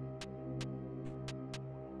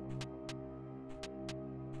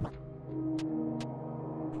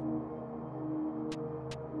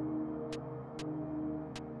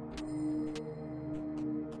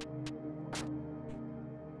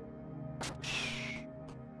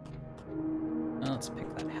 Let's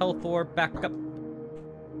pick that health orb back up.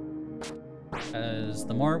 Because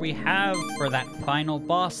the more we have for that final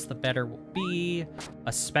boss, the better we'll be.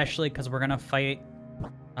 Especially because we're going to fight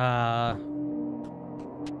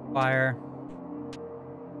fire.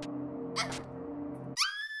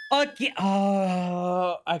 Okay.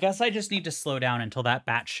 I guess I just need to slow down until that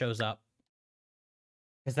bat shows up.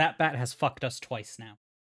 Because that bat has fucked us twice now.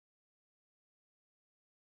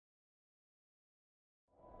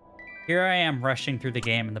 Here I am rushing through the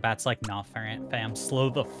game, and the bat's like, nah, fam, slow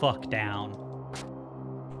the fuck down.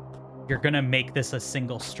 You're gonna make this a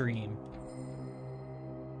single stream.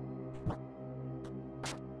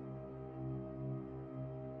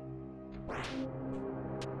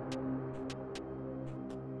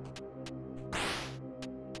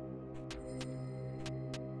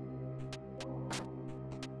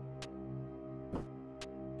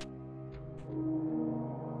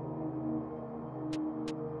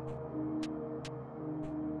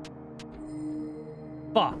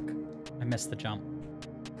 Fuck. I missed the jump.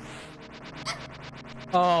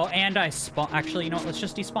 Oh, and I spawn... Actually, you know what? Let's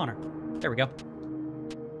just despawn her. There we go.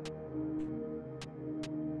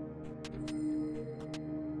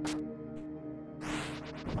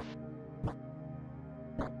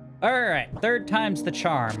 Alright, third time's the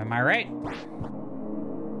charm, am I right?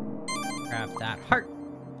 Grab that heart.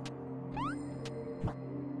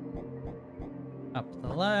 Up the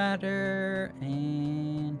ladder,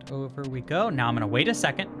 and over we go. Now I'm gonna wait a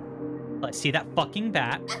second. Let's see that fucking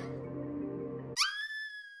bat.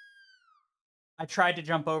 I tried to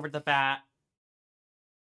jump over the bat,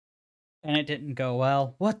 and it didn't go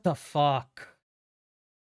well. What the fuck?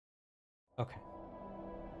 Okay.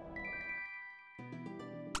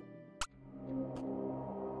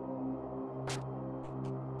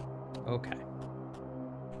 Okay.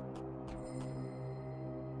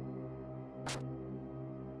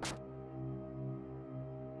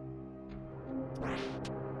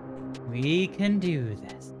 We can do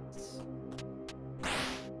this.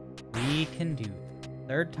 We can do this.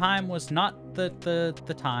 Third time was not the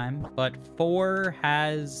time, but 4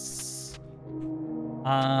 has...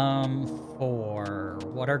 4.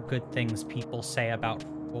 What are good things people say about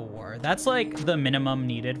 4? That's like the minimum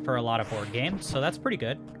needed for a lot of board games, so that's pretty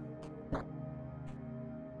good.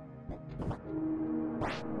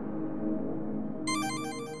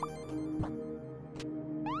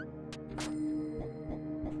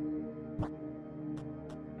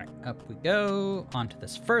 Up we go onto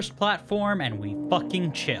this first platform, and we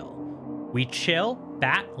fucking chill. We chill,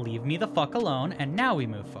 bat, leave me the fuck alone, and now we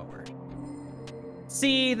move forward.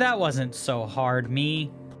 See, that wasn't so hard,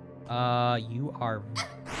 me. You are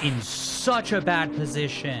in such a bad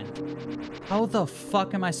position. How the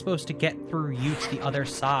fuck am I supposed to get through you to the other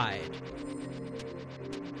side?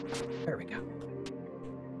 There we go.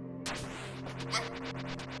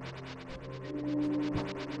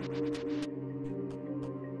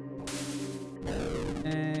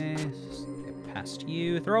 Past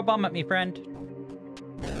you. Throw a bomb at me, friend.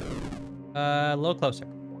 A little closer.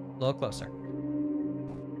 A little closer.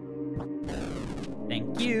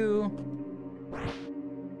 Thank you.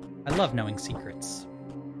 I love knowing secrets.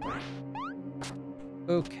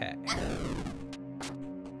 Okay.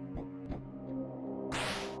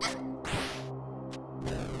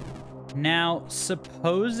 Now,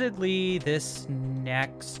 supposedly this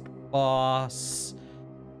next boss...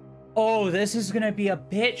 Oh, this is gonna be a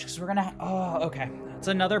bitch, because we're gonna... Oh, okay. It's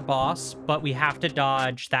another boss, but we have to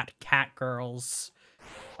dodge that cat girl's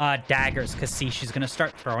daggers, because see, she's gonna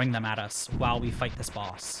start throwing them at us while we fight this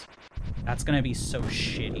boss. That's gonna be so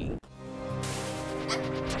shitty.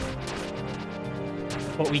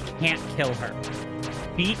 But we can't kill her.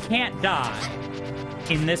 We can't die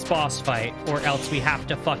in this boss fight, or else we have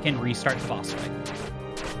to fucking restart the boss fight.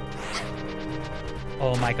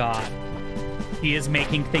 Oh my god. He is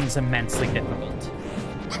making things immensely difficult.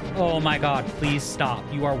 Oh my god, please stop.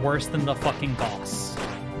 You are worse than the fucking boss.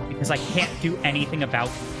 Because I can't do anything about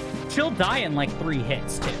you. She'll die in like 3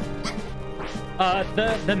 hits, too.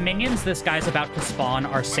 The minions this guy's about to spawn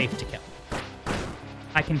are safe to kill.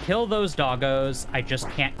 I can kill those doggos, I just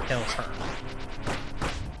can't kill her.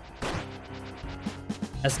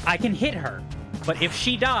 As I can hit her, But if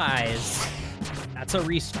she dies, that's a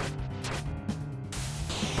restart.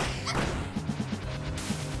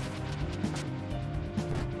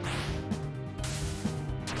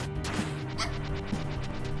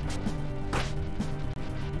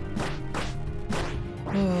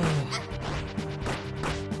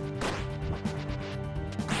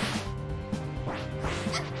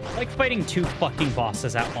 Like fighting two fucking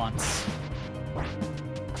bosses at once.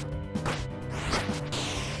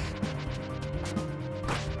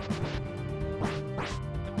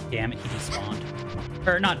 Damn it, he despawned.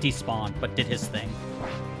 Or not despawned, but did his thing.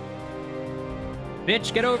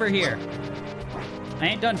 Bitch, get over here. I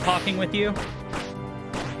ain't done talking with you.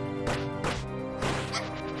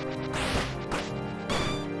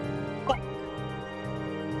 Fuck.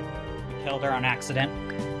 You killed her on accident.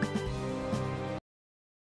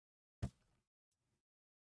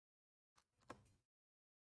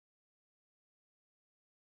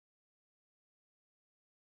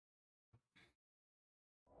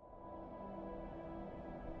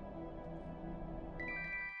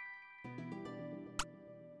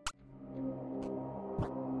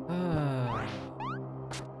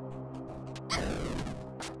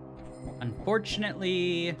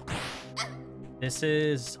 Unfortunately, this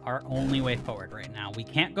is our only way forward right now. We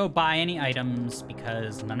can't go buy any items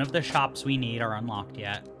because none of the shops we need are unlocked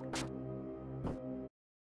yet.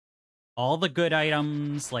 All the good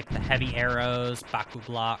items, like the heavy arrows, Baku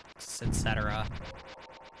blocks, etc.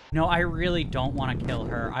 No, I really don't want to kill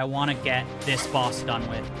her. I want to get this boss done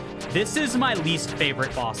with. This is my least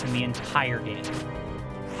favorite boss in the entire game.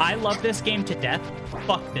 I love this game to death.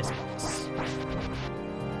 Fuck this boss.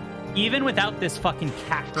 Even without this fucking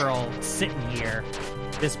cat girl sitting here,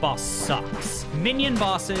 this boss sucks. Minion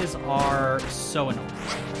bosses are so annoying.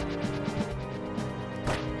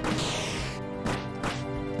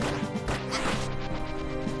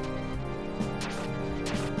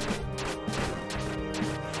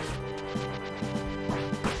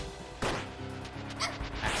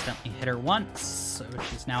 Accidentally hit her once, so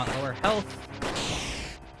she's now at lower health.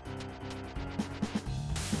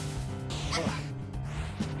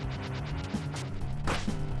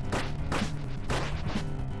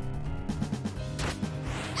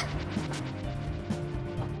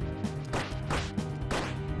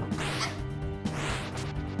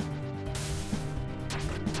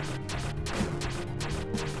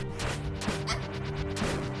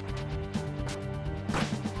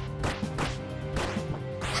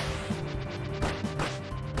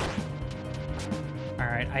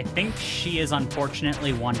 I think she is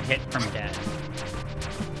unfortunately one hit from dead.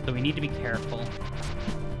 So we need to be careful.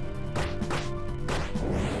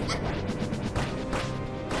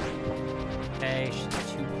 Okay,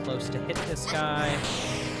 she's too close to hit this guy.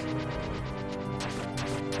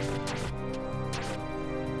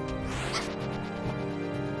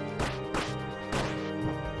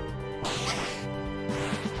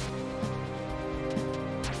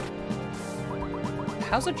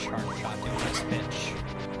 How's a charge shot doing this bitch?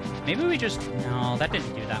 Maybe we just... No, that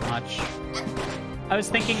didn't do that much. I was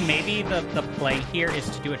thinking maybe the play here is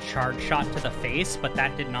to do a charge shot to the face, but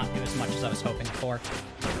that did not do as much as I was hoping for.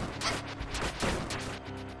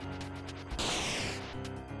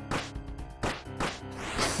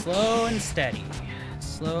 Slow and steady.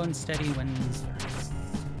 Slow and steady wins the race.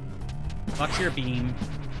 Fuck your beam.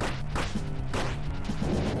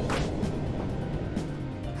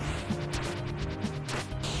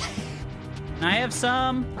 Can I have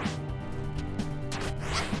some?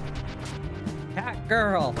 Cat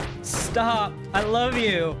girl, stop. I love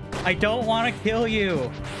you. I don't want to kill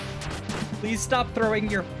you. Please stop throwing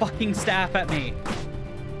your fucking staff at me.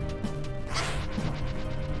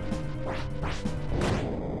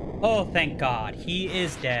 Oh, thank God. He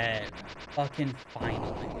is dead. Fucking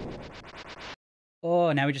finally.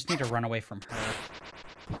 Oh, now we just need to run away from her.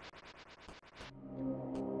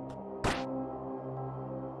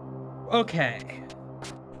 Okay.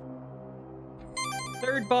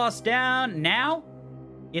 Third boss down. Now,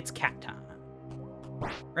 it's cat time.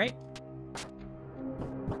 Right?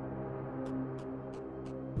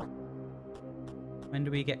 When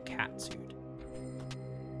do we get catsued?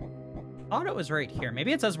 Thought it was right here.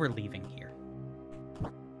 Maybe it's as we're leaving here.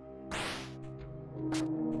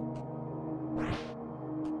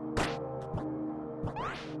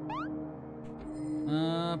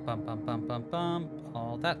 Bump, bump, bump, bump, bump.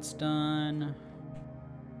 All that's done.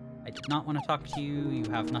 I did not want to talk to you. You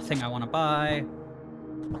have nothing I want to buy.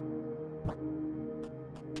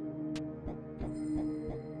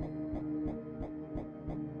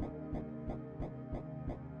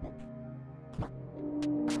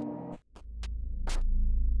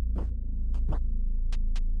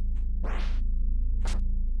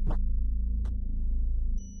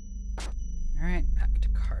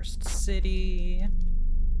 city.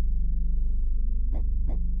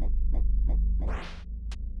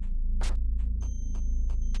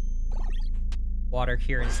 Water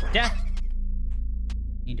here is death.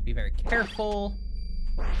 Need to be very careful.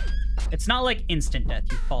 It's not like instant death.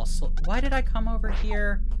 You fall slow. Why did I come over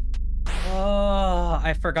here? Oh,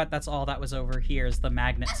 I forgot that's all that was over here is the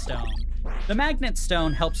magnet stone. The magnet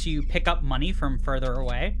stone helps you pick up money from further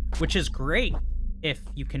away, which is great if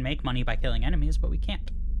you can make money by killing enemies, but we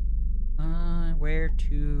can't. Where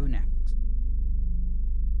to next?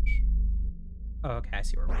 Oh, okay, I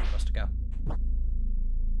see where we're supposed to go.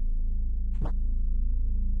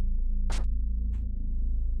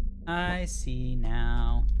 I see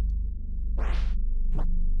now.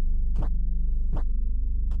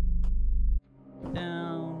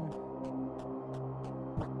 Down.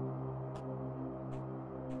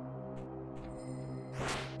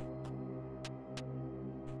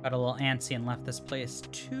 Got a little antsy and left this place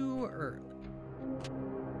too early.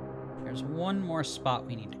 There's one more spot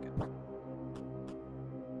we need to go.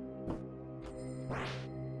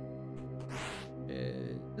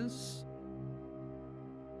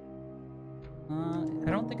 I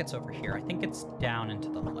don't think it's over here. I think it's down and to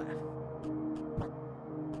the left.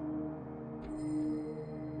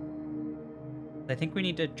 I think we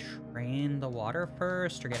need to drain the water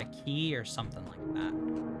first or get a key or something like that.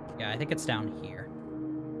 Yeah, I think it's down here.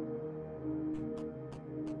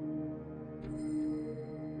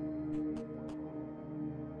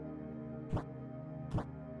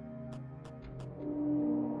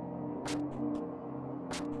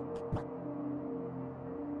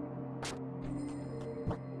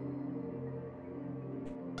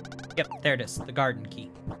 Yep, there it is, the garden key.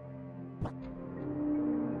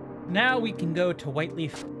 Now we can go to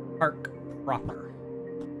Whiteleaf Park proper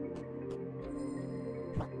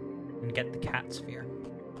and get the cat sphere.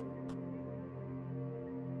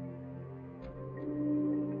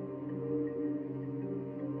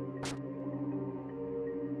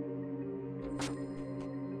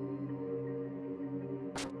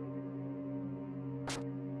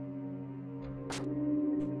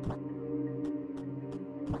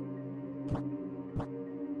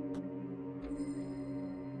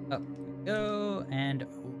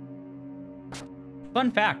 Fun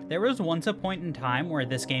fact, there was once a point in time where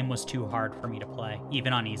this game was too hard for me to play,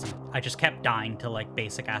 even on easy. I just kept dying to, like,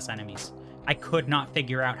 basic-ass enemies. I could not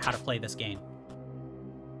figure out how to play this game.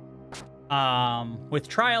 With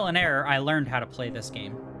trial and error, I learned how to play this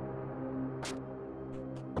game.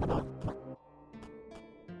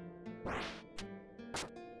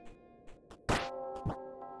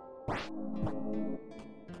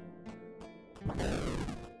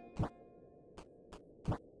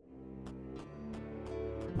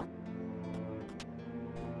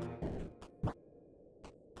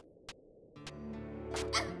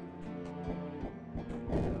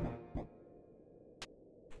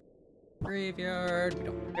 Graveyard. We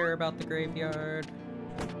don't care about the graveyard.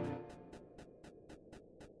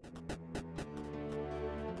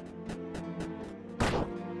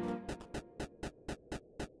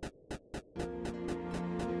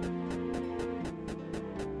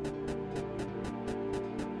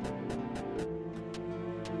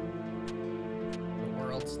 The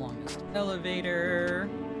world's longest elevator.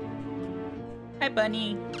 Hi,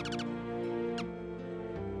 bunny.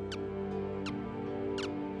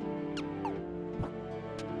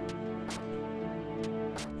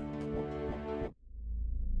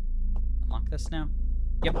 This now?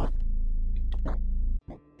 Yep. Alright,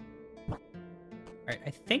 I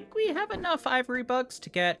think we have enough ivory bugs to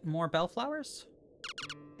get more bellflowers.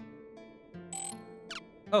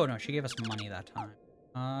 Oh, no, she gave us money that time.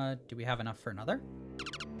 Do we have enough for another?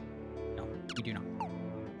 No, we do not.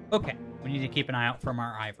 Okay, we need to keep an eye out from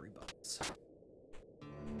our ivory bugs.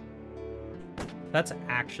 That's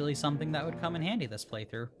actually something that would come in handy this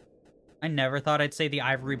playthrough. I never thought I'd say the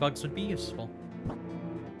ivory bugs would be useful.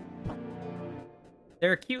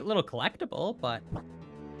 They're a cute little collectible, but,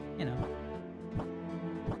 you know.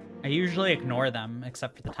 I usually ignore them,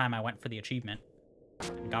 except for the time I went for the achievement.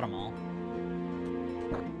 And got them all.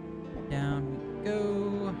 Down we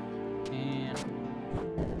go. And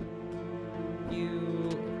you,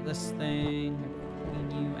 this thing, between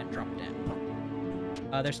you, and drop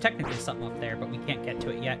down. There's technically something up there, but we can't get to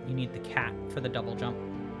it yet. You need the cat for the double jump.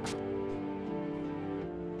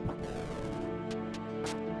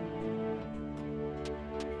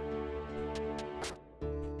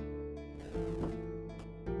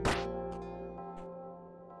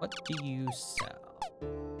 What do you sell?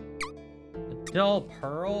 The dull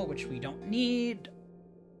pearl, which we don't need.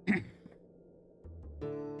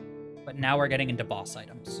 But now we're getting into boss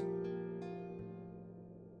items.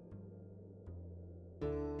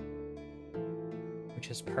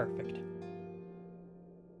 is perfect.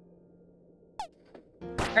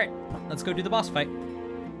 Alright, let's go do the boss fight.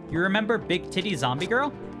 You remember Big Titty Zombie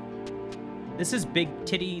Girl? This is Big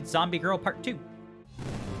Titty Zombie Girl Part 2.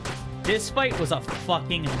 This fight was a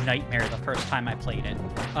fucking nightmare the first time I played it.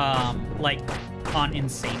 Like, on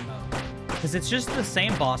insane mode. Because it's just the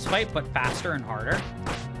same boss fight, but faster and harder.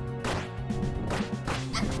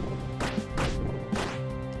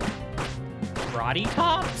 Roddy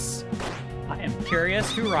Tops? I am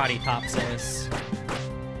curious who Roddy Tops is.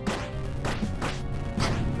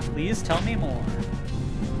 Please tell me more.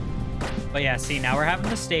 But yeah, see, now we're having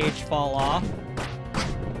the stage fall off,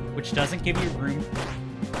 which doesn't give you room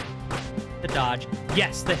to dodge.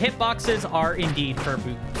 Yes, the hitboxes are indeed her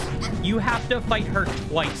boobs. You have to fight her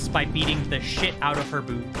twice by beating the shit out of her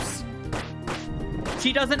boobs.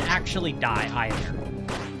 She doesn't actually die either.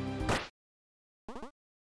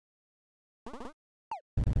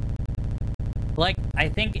 Like, I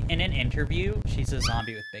think in an interview, she's a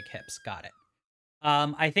zombie with big hips. Got it.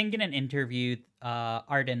 I think in an interview,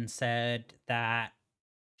 Arden said that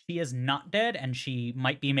she is not dead and she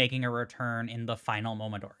might be making a return in the final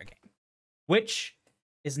Momodora game, which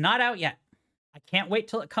is not out yet. I can't wait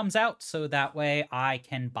till it comes out so that way I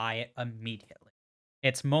can buy it immediately.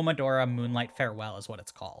 It's Momodora Moonlight Farewell is what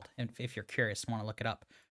it's called, if you're curious and want to look it up.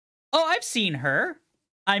 Oh, I've seen her.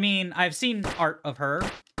 I mean, I've seen art of her.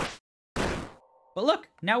 But look,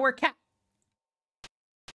 now we're cat.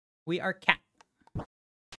 We are cat.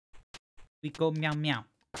 We go meow meow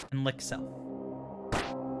and lick self.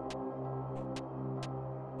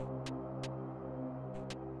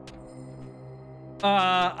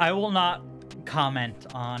 I will not comment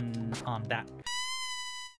on that.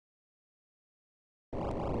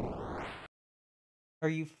 Are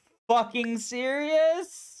you fucking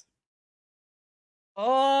serious?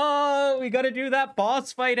 Oh, we gotta do that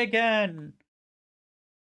boss fight again.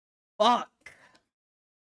 Fuck.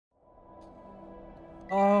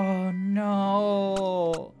 Oh,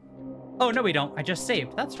 no. Oh, no, we don't. I just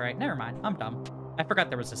saved. That's right. Never mind. I'm dumb. I forgot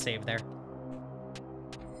there was a save there.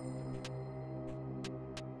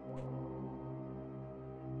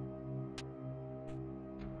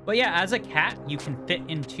 But yeah, as a cat, you can fit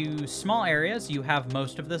into small areas. You have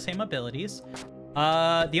most of the same abilities.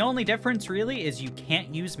 The only difference, really, is you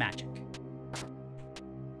can't use magic.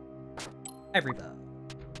 Everybody.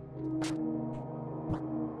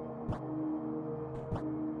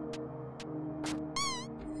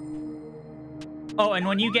 Oh, and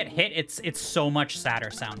when you get hit, it's so much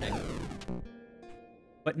sadder sounding.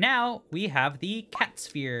 But now we have the cat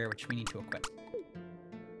sphere, which we need to equip.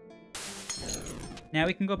 Now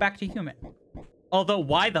we can go back to human. Although,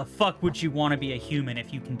 why the fuck would you want to be a human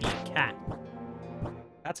if you can be a cat?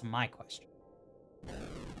 That's my question.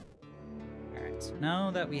 Alright, so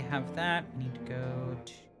now that we have that, we need to go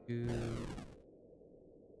to...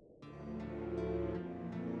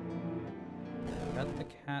 Got the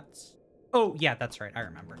cats... Oh, yeah, that's right. I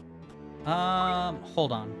remember.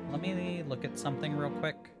 Hold on. Let me look at something real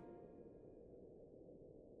quick.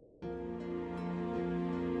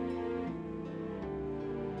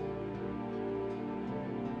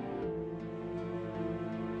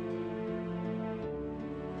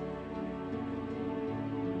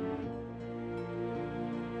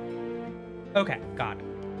 Okay, got it.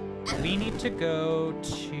 We need to go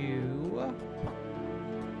to...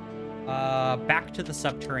 back to the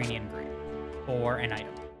subterranean grave for an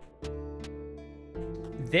item.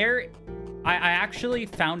 I actually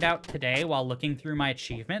found out today while looking through my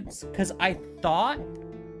achievements, because I thought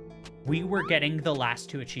we were getting the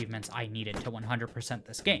last two achievements I needed to 100%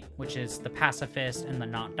 this game, which is the Pacifist and the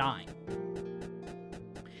Not Dying.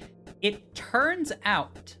 It turns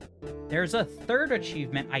out there's a third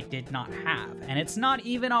achievement I did not have, and it's not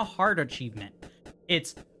even a hard achievement.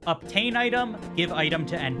 It's obtain item, give item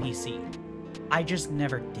to NPC. I just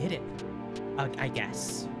never did it, I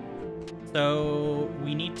guess. So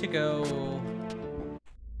we need to go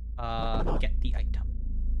get the item.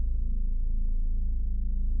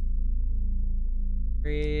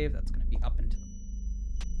 Grave, that's gonna be up into the...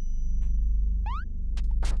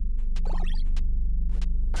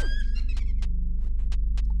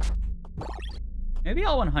 Maybe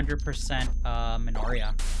I'll 100% Minoria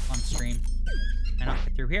on stream. Can I not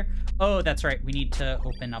get through here? Oh, that's right. We need to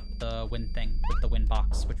open up the wind thing with the wind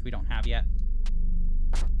box, which we don't have yet.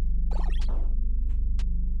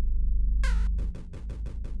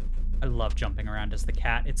 I love jumping around as the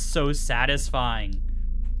cat. It's so satisfying.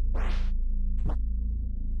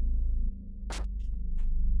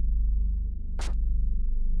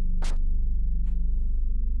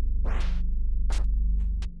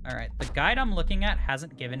 All right, the guide I'm looking at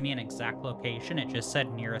hasn't given me an exact location. It just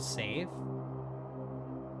said near a save.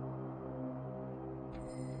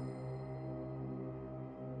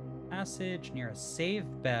 Passage near a save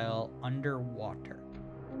bell underwater.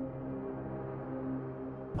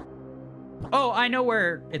 Oh, I know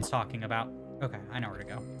where it's talking about. Okay, I know where to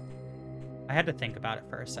go. I had to think about it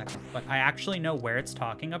for a second, but I actually know where it's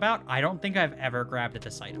talking about. I don't think I've ever grabbed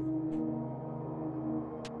this item.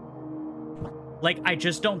 Like, I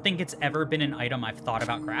just don't think it's ever been an item I've thought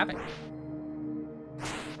about grabbing.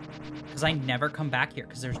 Because I never come back here,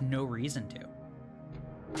 because there's no reason to.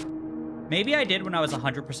 Maybe I did when I was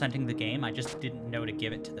 100%ing the game. I just didn't know to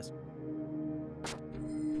give it to this.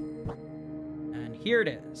 And here it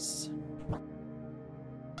is.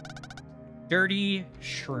 Dirty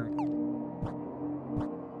Shroom.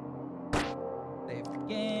 Save the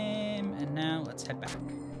game, and now let's head back.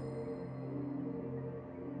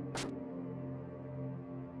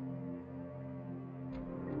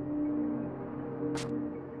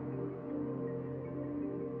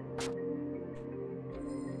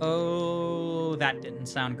 Oh, that didn't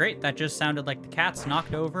sound great. That just sounded like the cats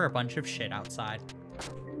knocked over a bunch of shit outside.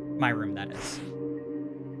 My room, that is.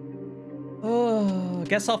 Oh,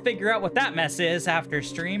 guess I'll figure out what that mess is after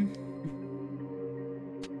stream.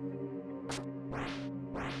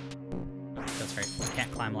 That's right, we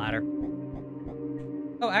can't climb ladder.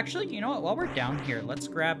 Oh, actually, you know what? While we're down here, let's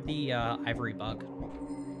grab the ivory bug.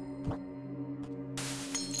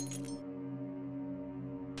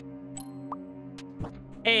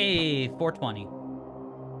 Hey, 420.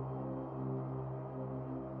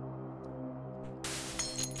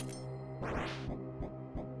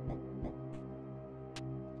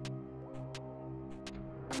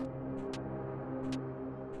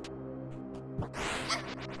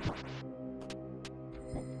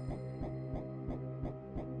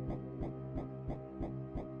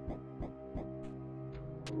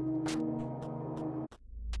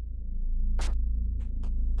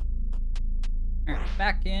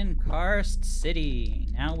 Back in Karst City.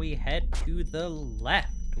 Now we head to the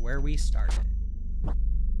left where we started.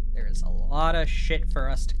 There is a lot of shit for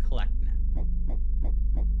us to collect now.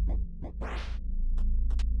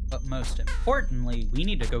 But most importantly, we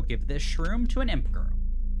need to go give this shroom to an imp girl.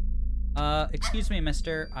 Excuse me,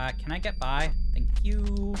 mister. Can I get by? Thank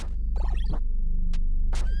you.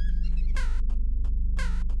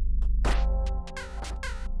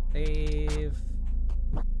 Save.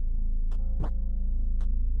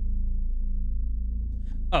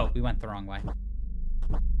 Oh, we went the wrong way.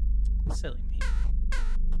 Silly me.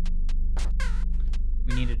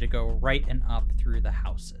 We needed to go right and up through the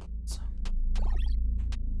houses.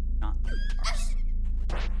 Not through the cars.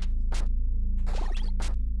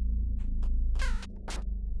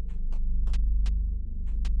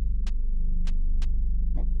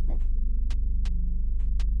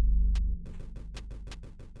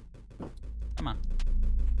 Come on.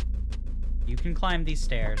 You can climb these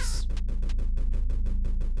stairs.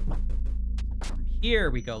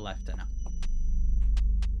 Here we go left and up.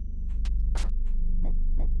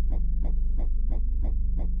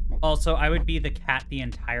 Also, I would be the cat the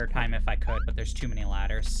entire time if I could, but there's too many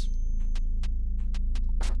ladders.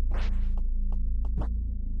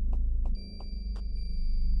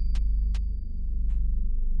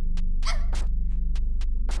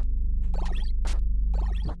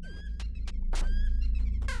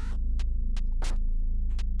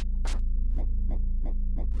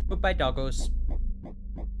 Goodbye, doggos.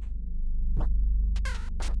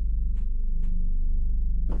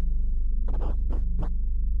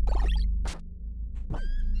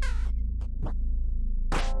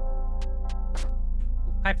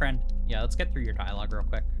 Hi, friend. Yeah, let's get through your dialogue real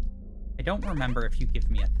quick. I don't remember if you give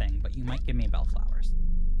me a thing, but you might give me bellflowers.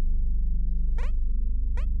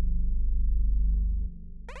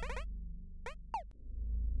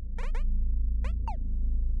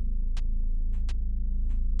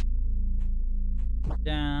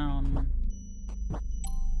 Down.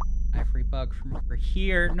 Ivory bug from over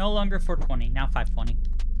here. No longer 420, now 520.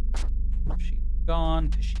 She's gone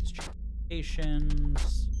because she's changed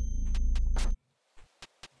locations.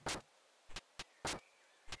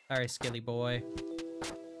 Sorry, Skilly boy.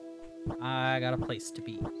 I got a place to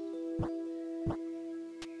be.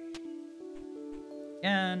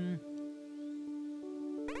 Again.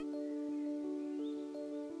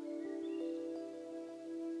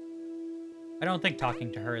 I don't think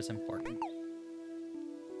talking to her is important.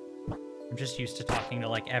 I'm just used to talking to,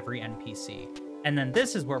 like, every NPC. And then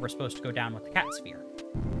this is where we're supposed to go down with the cat sphere.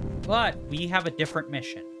 But we have a different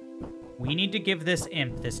mission. We need to give this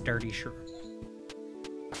imp this dirty shroom.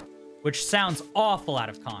 Which sounds awful out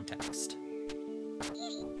of context.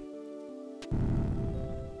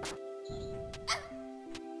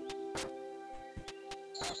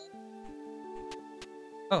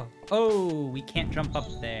 Oh, we can't jump up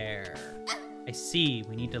there. I see.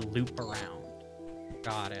 We need to loop around.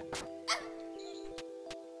 Got it.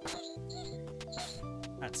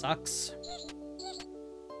 That sucks.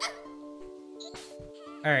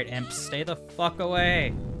 Alright, imps, stay the fuck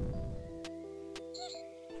away.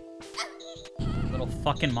 Little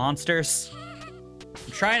fucking monsters.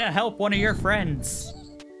 I'm trying to help one of your friends.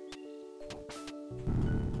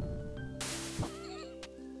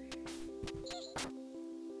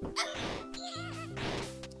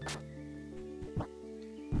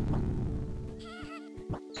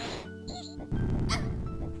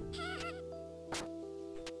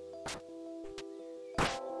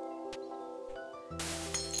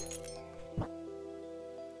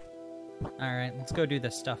 Alright, let's go do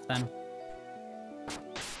this stuff then.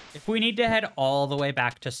 If we need to head all the way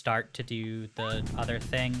back to start to do the other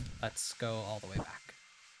thing, let's go all the way back.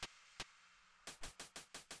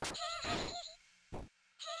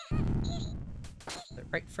 Is it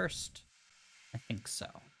right first? I think so.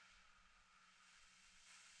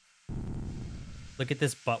 Look at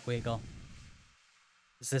this butt wiggle.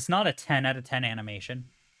 Is this not a 10 out of 10 animation?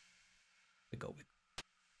 Wiggle,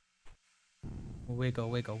 wiggle. Wiggle,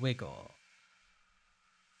 wiggle, wiggle.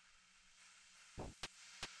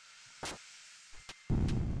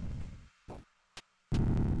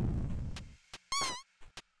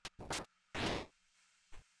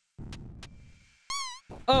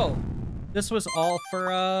 Oh, this was all for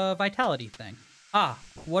a vitality thing. Ah,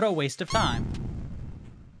 what a waste of time.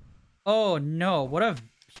 Oh no, what a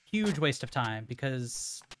huge waste of time,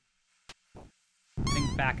 because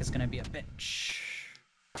getting back is gonna be a bitch.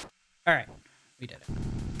 Alright, we did it.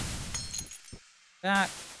 Back,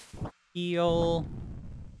 heal.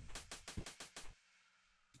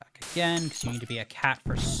 Back again, because you need to be a cat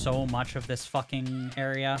for so much of this fucking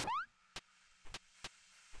area.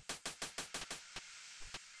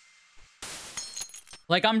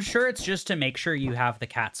 Like, I'm sure it's just to make sure you have the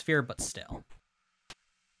cat sphere, but still.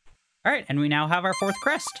 Alright, and we now have our 4th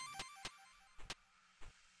crest.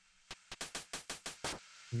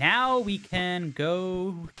 Now we can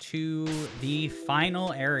go to the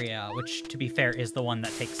final area, which, to be fair, is the one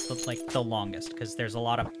that takes, the longest, because there's a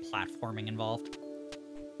lot of platforming involved.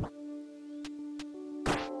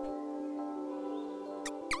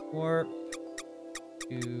 Warp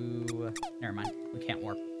to... Never mind, we can't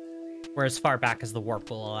warp. We're as far back as the warp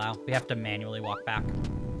will allow. We have to manually walk back.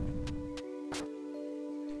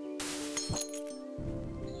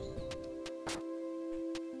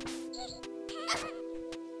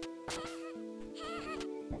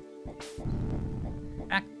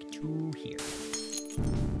 Back to here.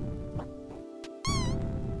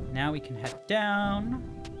 Now we can head down.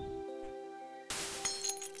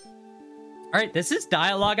 All right, this is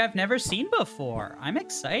dialogue I've never seen before. I'm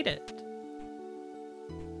excited.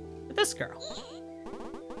 This girl.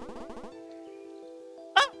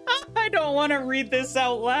 I don't want to read this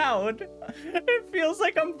out loud. It feels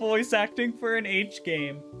like I'm voice acting for an H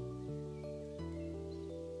game.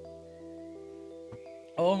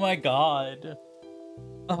 Oh my god.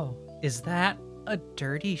 Oh, is that a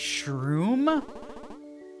dirty shroom?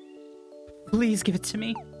 Please give it to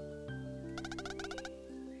me.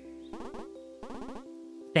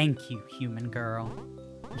 Thank you, human girl.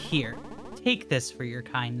 Here. Take this for your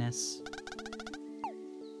kindness.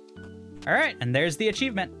 All right, and there's the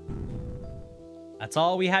achievement. That's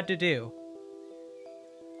all we had to do.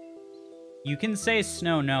 You can say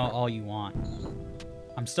Snow no all you want.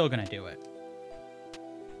 I'm still gonna do it.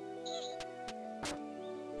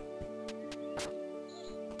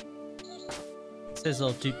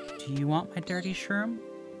 Sizzle, do you want my dirty shroom?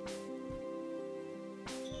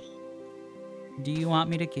 Do you want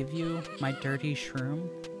me to give you my dirty shroom?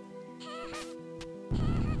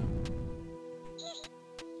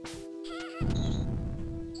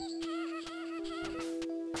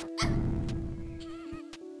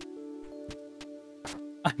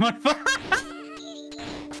 I'm on fire.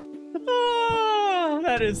 Oh,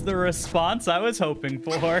 that is the response I was hoping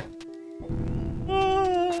for.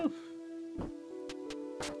 Oh.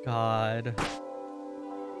 God.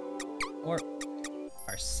 Or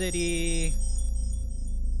our city.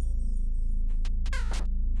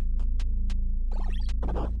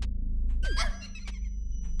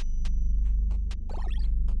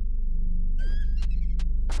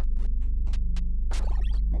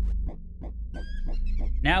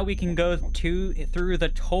 Now we can go through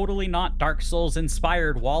the totally not Dark Souls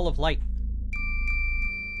inspired wall of light.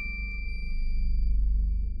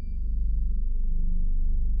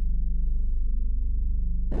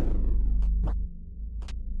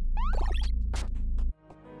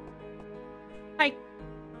 Hi.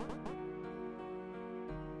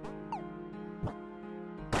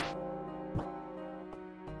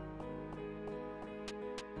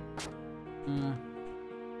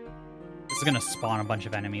 This is gonna spawn a bunch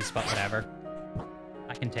of enemies, but whatever.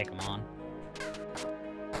 I can take them on.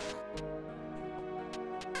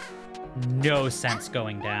 No sense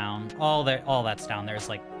going down. All that's down there is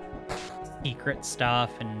like secret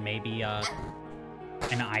stuff and maybe an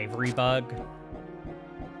ivory bug.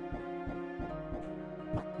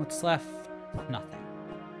 What's left? Nothing.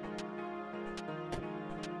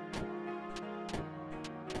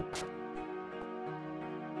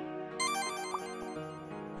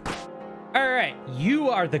 Alright, you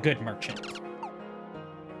are the good merchant.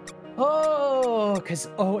 Oh,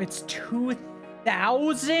 it's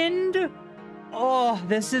 2,000? Oh,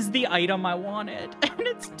 this is the item I wanted. And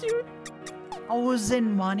it's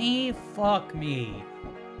 2,000 money? Fuck me.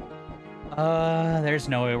 There's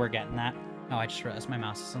no way we're getting that. Oh, I just realized my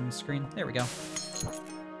mouse is on the screen. There we go.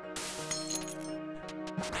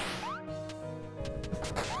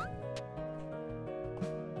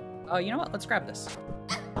 You know what? Let's grab this.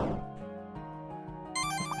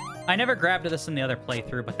 I never grabbed this in the other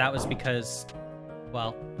playthrough, but that was because,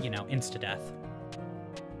 well, you know, insta-death.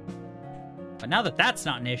 But now that that's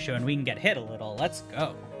not an issue and we can get hit a little, let's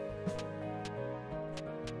go.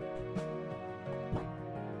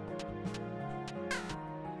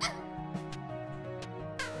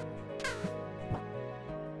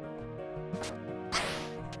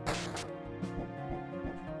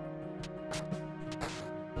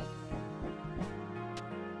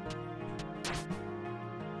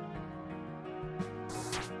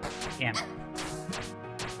 Damn.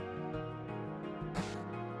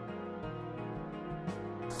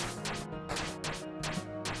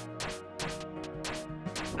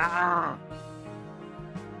 Ah!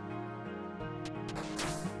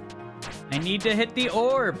 I need to hit the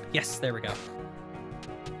orb. Yes, there we go.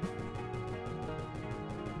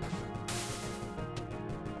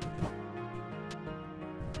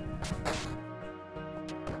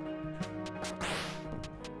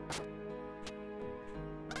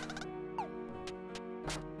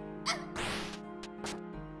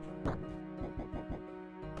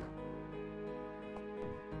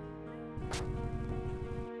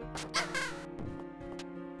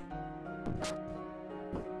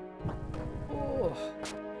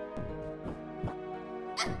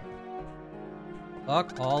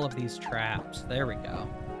 Fuck all of these traps. There we go.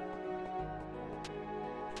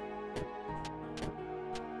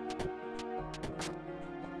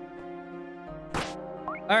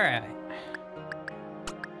 All right.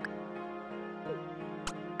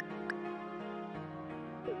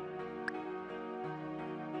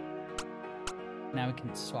 Now we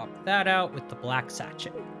can swap that out with the black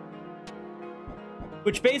sachet,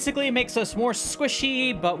 which basically makes us more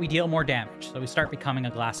squishy, but we deal more damage. So we start becoming a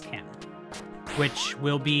glass cannon, which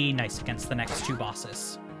will be nice against the next two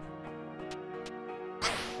bosses.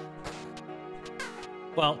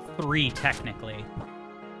 Well, 3 technically.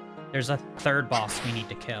 There's a 3rd boss we need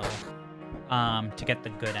to kill to get the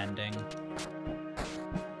good ending.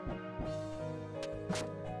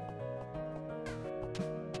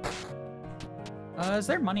 Is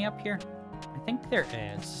there money up here? I think there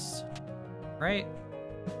is. Right?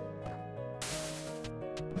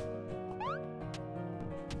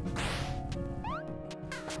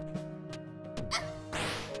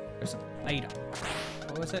 There's an item.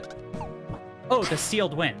 What was it? Oh, the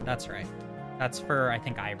sealed wind. That's right. That's for, I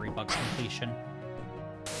think, ivory bug completion.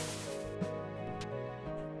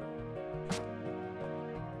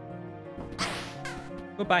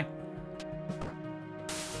 Goodbye.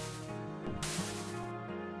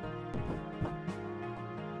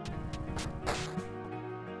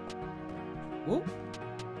 Ooh.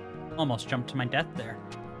 Almost jumped to my death there.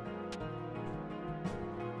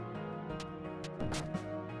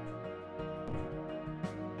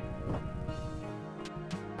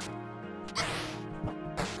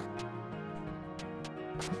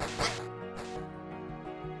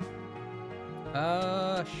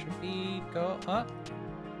 Should we go up?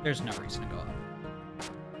 There's no reason to go up.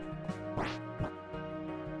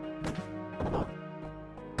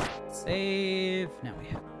 Save. Now we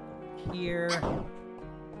have here.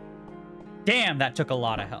 Damn, that took a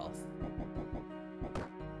lot of health.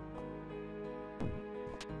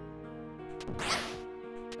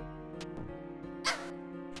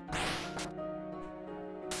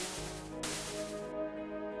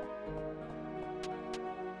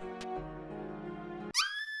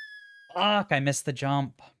 Fuck, I missed the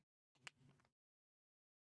jump.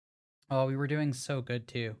 Oh, we were doing so good,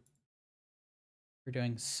 too. We're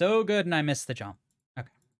doing so good, and I missed the jump. Okay.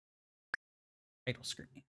 Fatal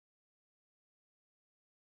scrutiny.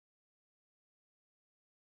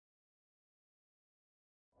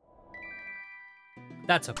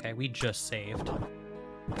 That's okay, we just saved.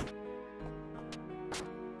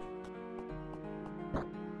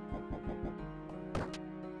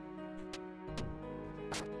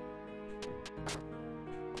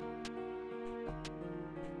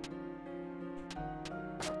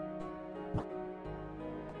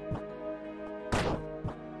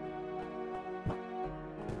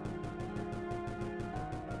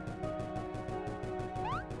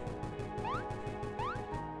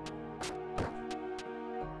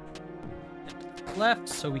 Left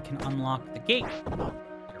so we can unlock the gate. There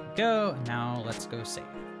we go. Now let's go save.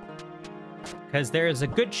 Because there is a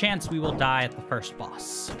good chance we will die at the first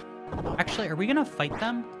boss. Actually, are we going to fight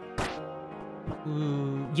them?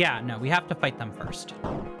 Ooh, yeah, no, we have to fight them first.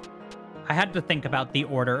 I had to think about the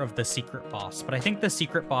order of the secret boss, but I think the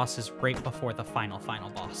secret boss is right before the final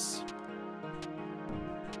boss.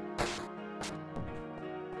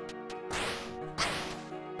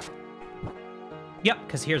 Yep,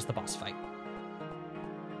 because here's the boss fight.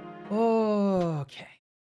 Okay.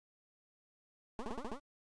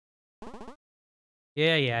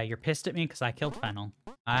 Yeah, you're pissed at me because I killed Fennel.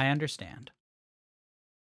 I understand.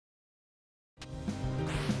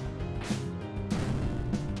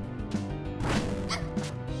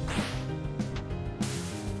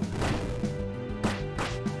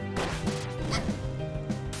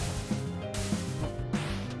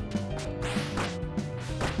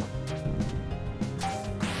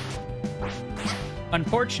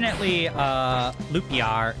 Unfortunately,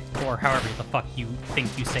 Lupiar, or however the fuck you think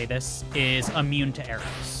you say this, is immune to arrows,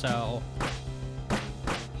 so...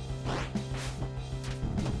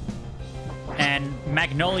 And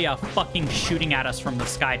Magnolia fucking shooting at us from the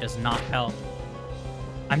sky does not help.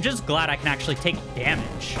 I'm just glad I can actually take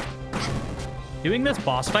damage. Doing this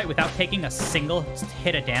boss fight without taking a single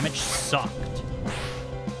hit of damage sucked.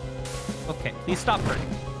 Okay, please stop hurting.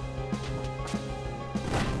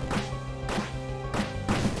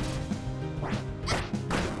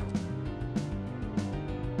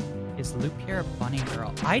 Is Lupiar a bunny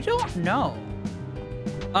girl? I don't know.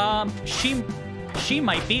 She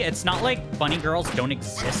might be. It's not like bunny girls don't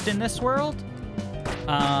exist in this world.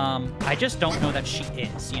 I just don't know that she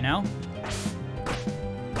is, you know?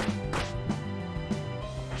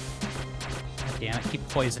 God damn it, keep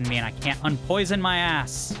poisoning me and I can't unpoison my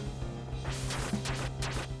ass.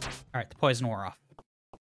 Alright, the poison wore off.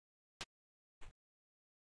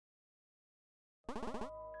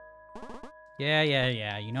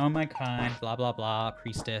 Yeah. You know my kind. Blah, blah, blah.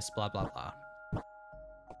 Priestess. Blah, blah, blah.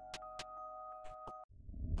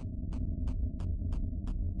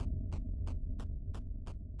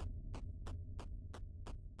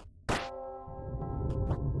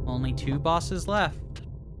 Only 2 bosses left.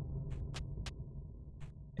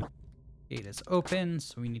 Gate is open,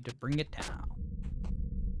 so we need to bring it down.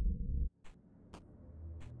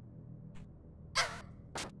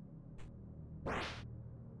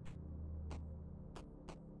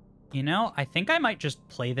 You know, I think I might just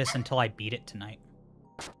play this until I beat it tonight.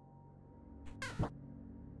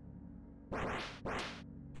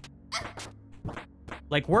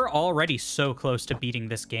 Like, we're already so close to beating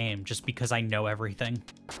this game just because I know everything.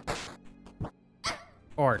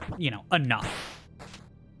 Or, you know, enough.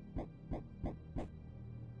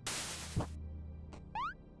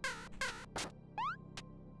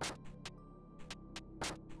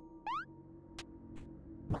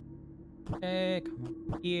 Okay,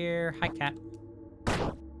 come up here. Hi, cat.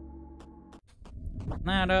 Open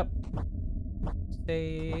that up.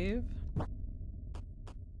 Save.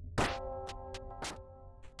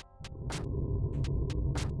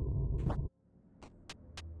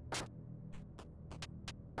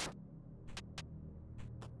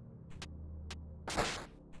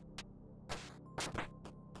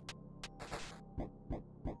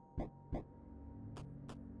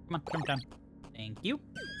 Come down. Thank you.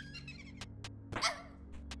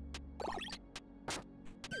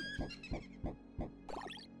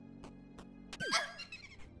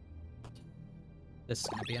 This is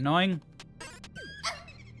gonna be annoying.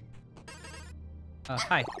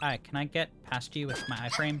 Hi. Can I get past you with my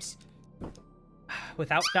iframes?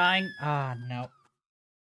 Without dying? Ah, no.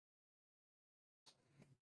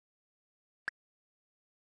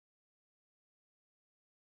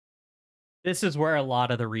 This is where a lot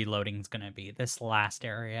of the reloading is gonna be. This last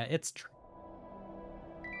area. It's true.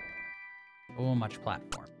 So much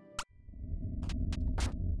platform.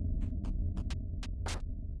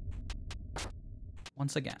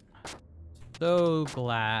 Once again, so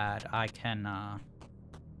glad I can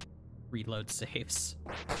reload saves.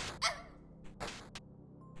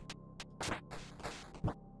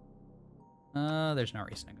 There's no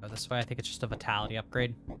reason to go this way. I think it's just a vitality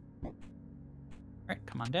upgrade. Alright,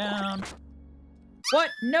 come on down.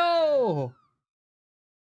 What? No!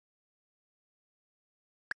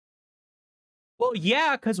 Well,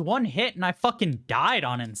 yeah, because one hit and I fucking died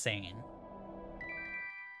on Insane.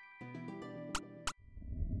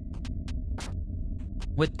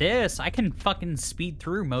 With this, I can fucking speed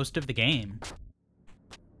through most of the game.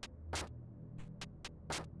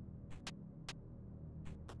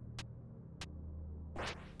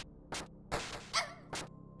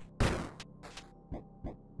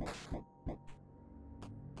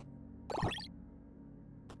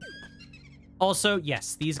 Also,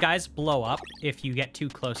 yes, these guys blow up if you get too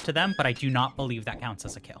close to them, but I do not believe that counts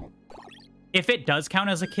as a kill. If it does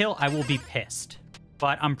count as a kill, I will be pissed.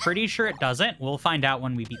 But I'm pretty sure it doesn't. We'll find out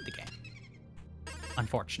when we beat the game.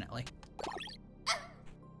 Unfortunately.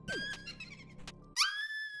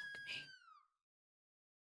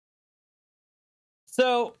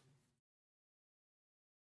 So...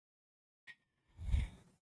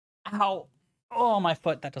 Ow. Oh, my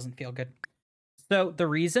foot. That doesn't feel good. So the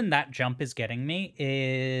reason that jump is getting me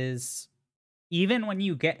is even when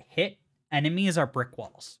you get hit, enemies are brick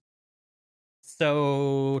walls.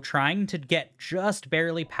 So trying to get just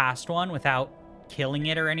barely past one without killing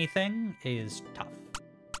it or anything is tough.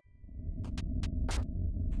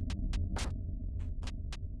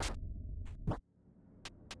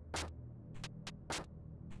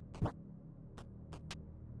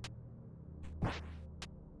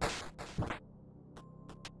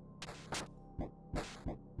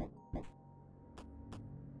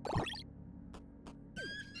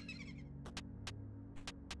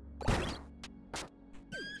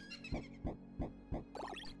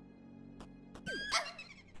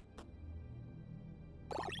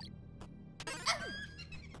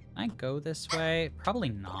 Can I go this way? Probably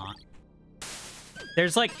not.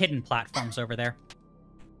 There's like hidden platforms over there.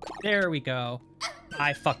 There we go.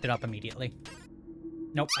 I fucked it up immediately.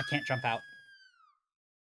 Nope, I can't jump out.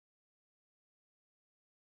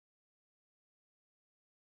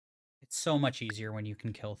 It's so much easier when you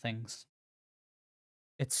can kill things.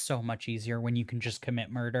 It's so much easier when you can just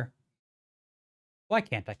commit murder. Why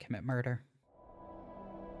can't I commit murder?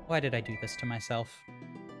 Why did I do this to myself?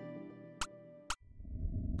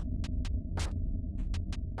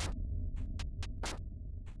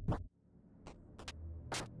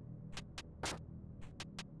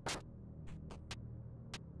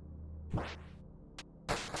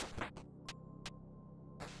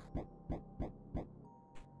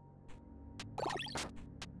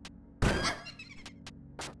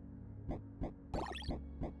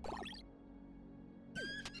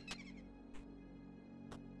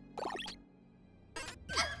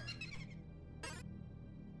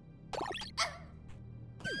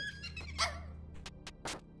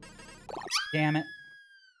 Damn it.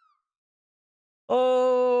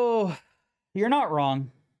 Oh, you're not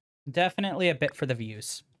wrong. Definitely a bit for the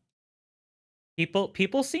views.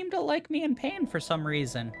 People seem to like me in pain for some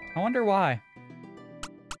reason. I wonder why.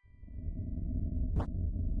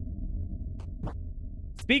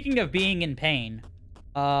 Speaking of being in pain,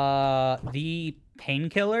 the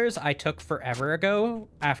painkillers I took forever ago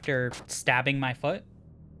after stabbing my foot,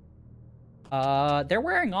 they're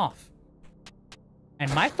wearing off.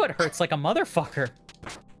 And my foot hurts like a motherfucker.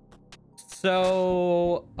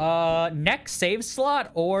 So, next save slot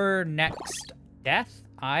or next death,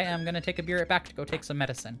 I am gonna take a beer back to go take some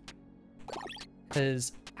medicine.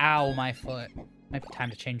 Because, ow, my foot. Might be time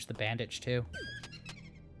to change the bandage, too.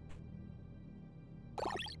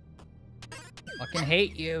 Fucking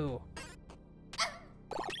hate you.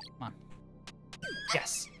 Come on.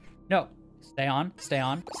 Yes. No. Stay on, stay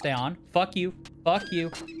on, stay on. Fuck you. Fuck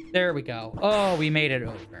you. There we go. Oh, we made it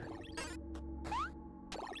over.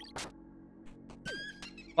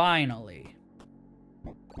 Finally.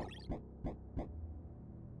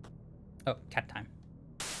 Oh, cat time.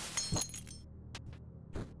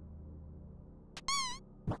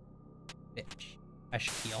 Bitch. I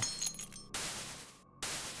should heal.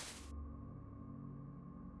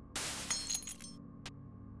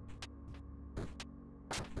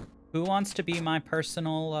 Who wants to be my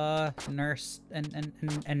personal nurse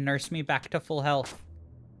and nurse me back to full health?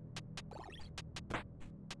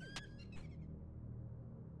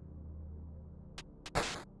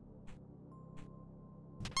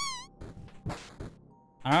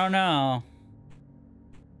 I don't know.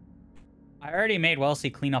 I already made Wellesley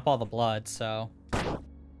clean up all the blood, so...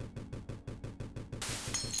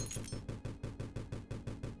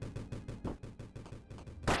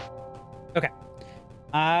 Okay.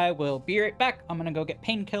 I will be right back. I'm gonna go get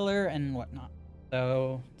painkiller and whatnot.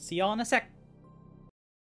 So, see y'all in a sec.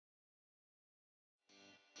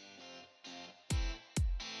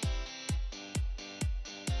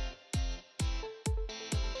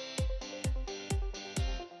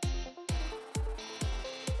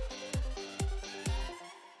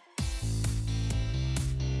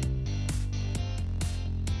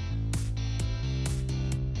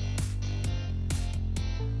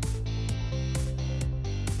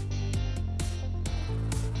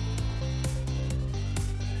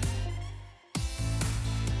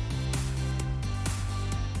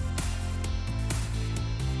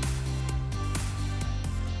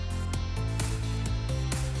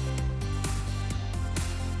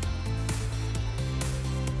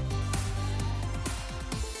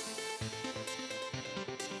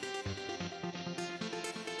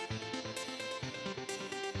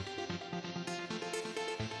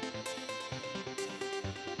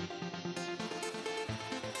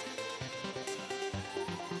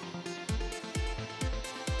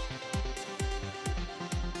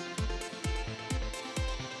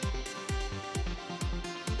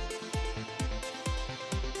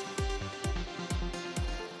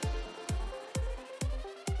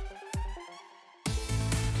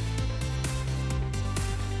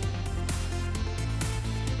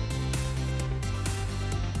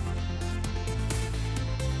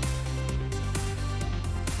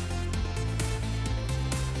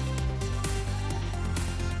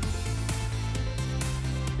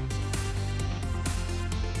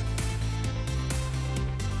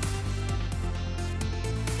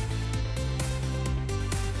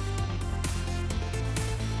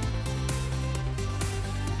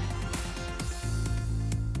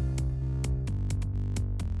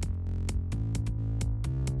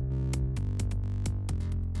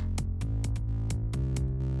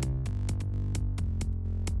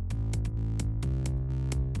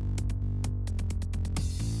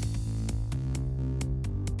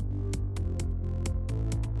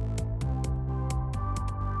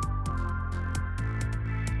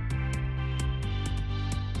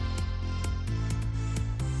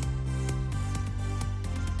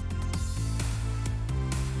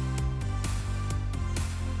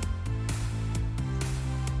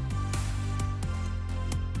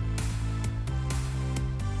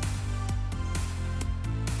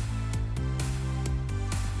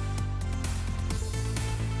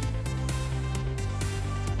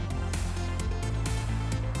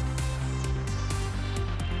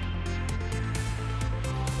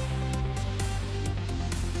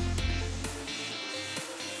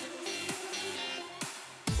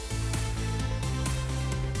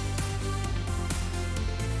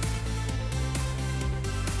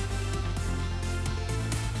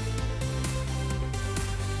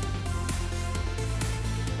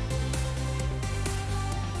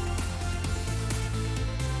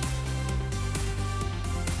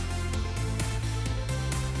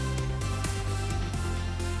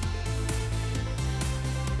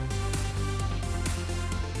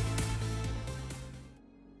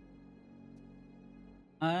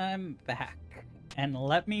 I'm back. And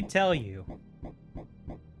let me tell you,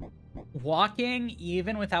 walking,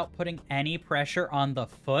 even without putting any pressure on the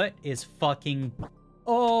foot, is fucking...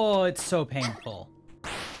 Oh, it's so painful.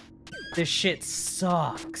 This shit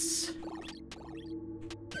sucks.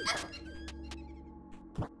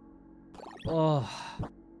 Oh.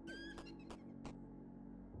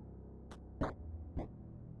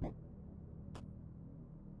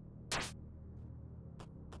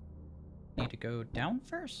 Need to go down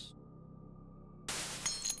first?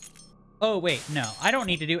 Oh, wait, no. I don't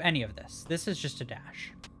need to do any of this. This is just a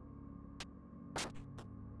dash.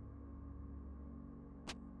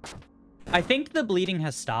 I think the bleeding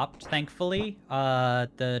has stopped, thankfully.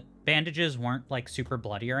 The bandages weren't, like, super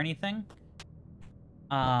bloody or anything.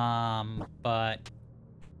 But...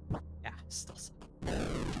 yeah, still sucks.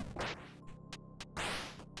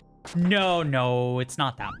 No, it's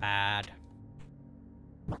not that bad.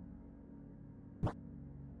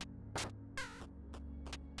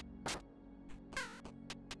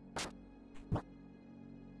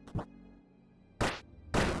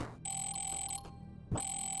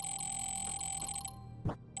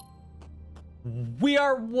 We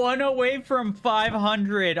are 1 away from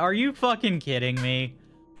 500. Are you fucking kidding me?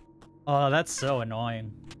 Oh, that's so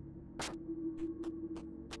annoying.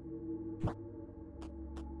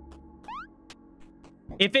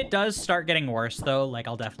 If it does start getting worse, though, like,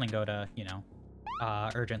 I'll definitely go to, you know,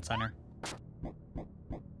 Urgent Center.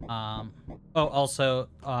 Oh, also,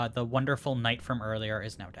 the wonderful knight from earlier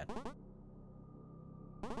is now dead.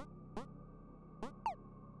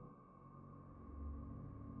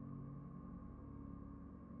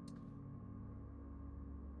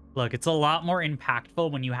 Look, it's a lot more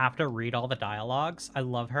impactful when you have to read all the dialogues. I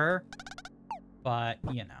love her, but,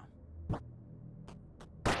 you know.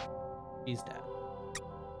 She's dead.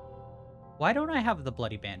 Why don't I have the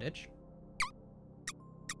bloody bandage?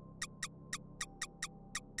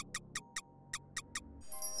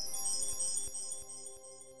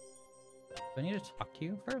 Do I need to talk to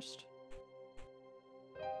you first?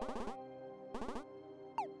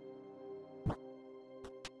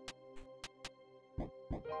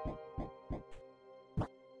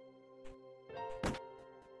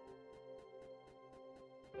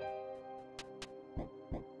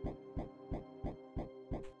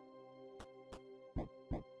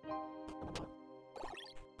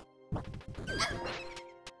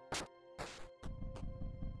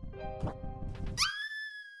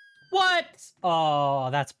 What? Oh,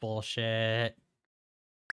 that's bullshit.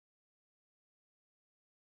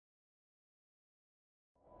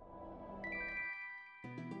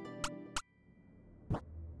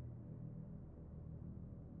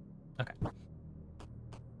 Okay.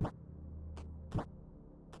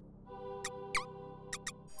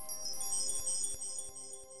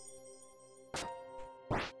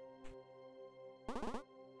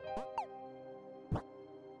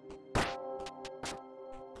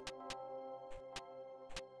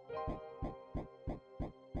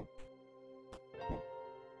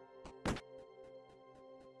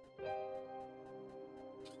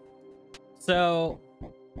 So,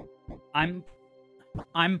 I'm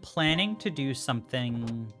planning to do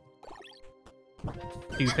something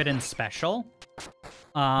stupid and special,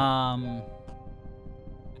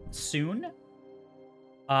 soon,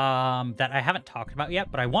 that I haven't talked about yet,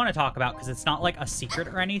 but I want to talk about because it's not like a secret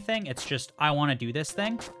or anything. It's just, I want to do this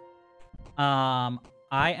thing. I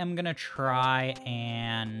am gonna try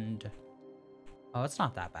and... oh, it's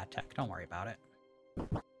not that bad tech. Don't worry about it.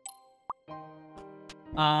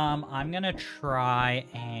 I'm gonna try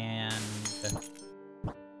and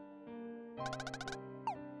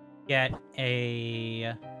get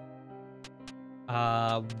a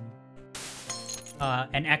an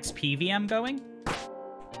XP VM going.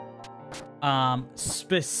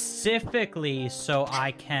 Specifically so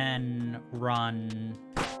I can run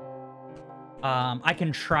I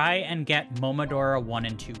can try and get Momodora 1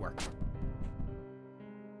 and 2 working.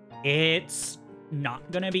 It's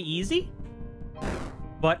not gonna be easy,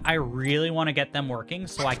 but I really want to get them working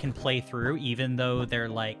so I can play through, even though they're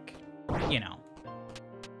like, you know,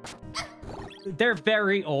 they're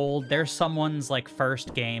very old. They're someone's like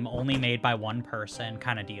first game, only made by one person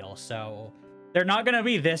kind of deal. So they're not going to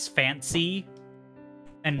be this fancy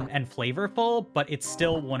and flavorful, but it's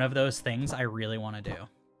still one of those things I really want to do.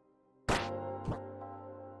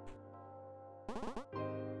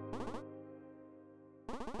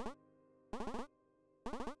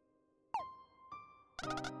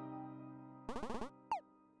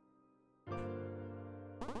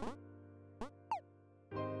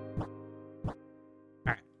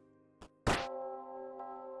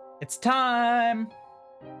 It's time!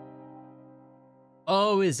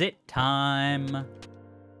 Oh, is it time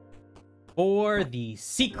for the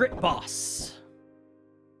secret boss?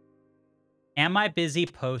 Am I busy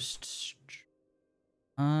post?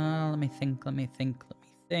 Let me think.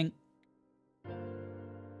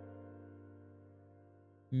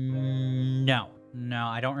 No,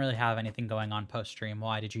 I don't really have anything going on post stream.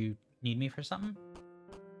 Why? Did you need me for something?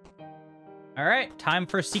 All right, time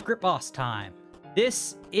for secret boss time.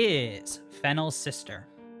 This is Fennel's sister.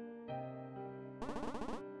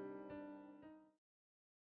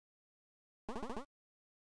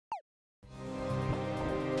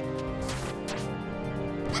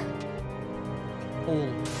 Oh.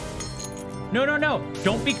 No.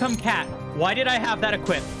 Don't become cat. Why did I have that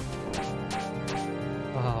equipped?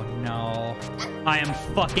 Oh, no. I am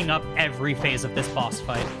fucking up every phase of this boss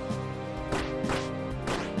fight.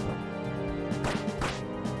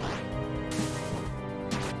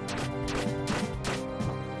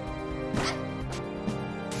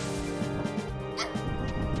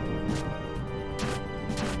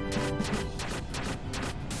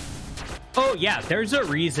 Oh, yeah, there's a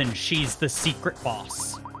reason she's the secret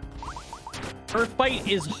boss. Her fight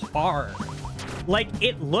is hard. Like,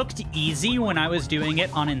 it looked easy when I was doing it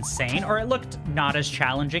on Insane, or it looked not as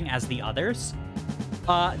challenging as the others.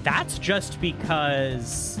 That's just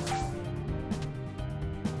because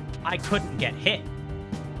I couldn't get hit.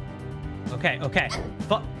 Okay.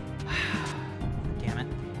 Fuck. Damn it.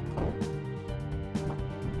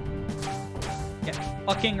 Get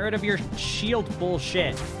fucking rid of your shield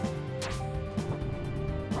bullshit.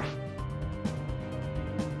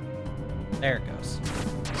 There it goes.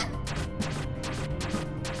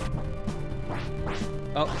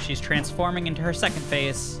 Oh, she's transforming into her second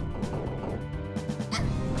phase.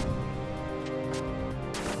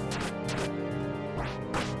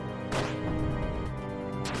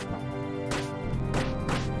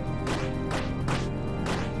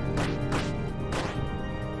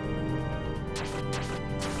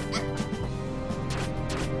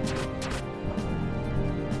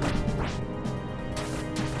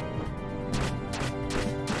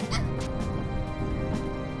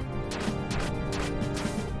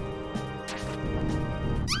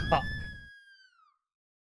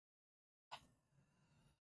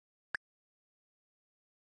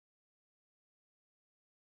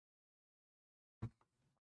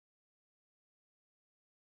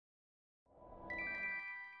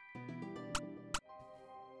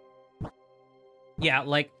 Yeah,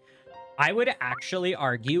 like, I would actually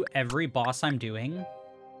argue every boss I'm doing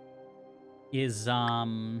is,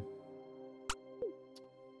 harder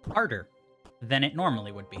than it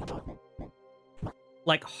normally would be.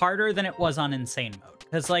 Like, harder than it was on Insane mode.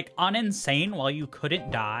 Because, like, on Insane, while you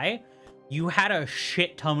couldn't die, you had a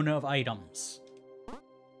shit ton of items.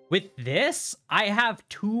 With this, I have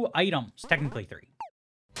 2 items. Technically 3.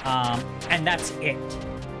 And that's it.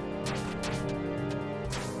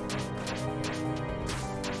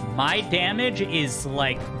 My damage is,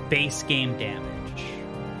 like, base game damage.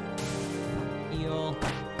 Heal.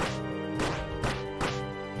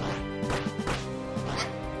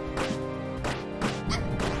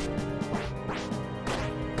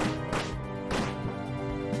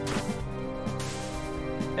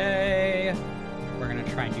 Okay. We're gonna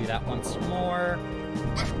try and do that once more.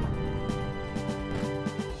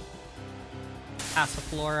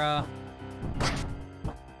 Passiflora.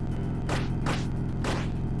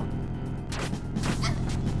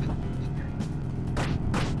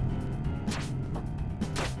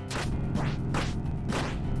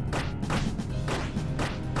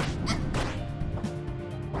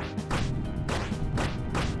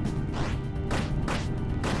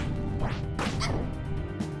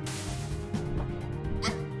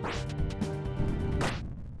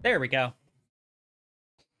 There we go.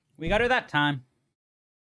 We got her that time.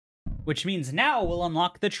 Which means now we'll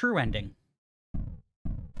unlock the true ending.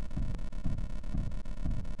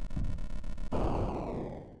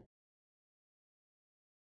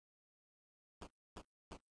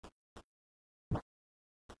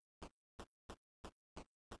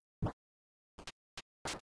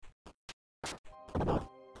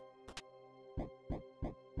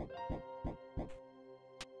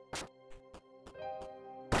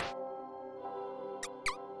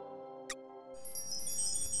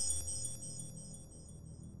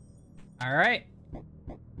 All right.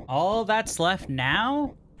 All that's left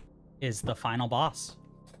now is the final boss.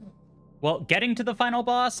 Well, getting to the final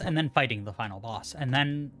boss and then fighting the final boss. And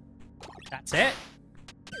then that's it.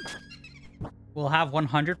 We'll have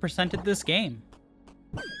 100%ed this game.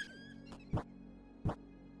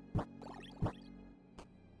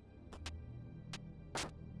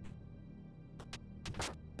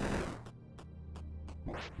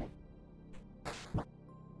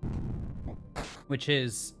 which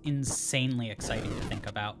is insanely exciting to think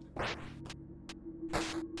about.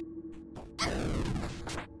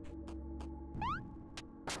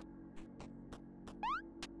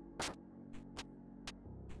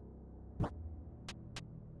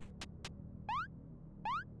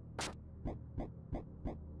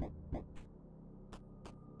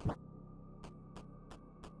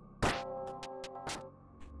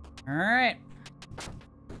 All right.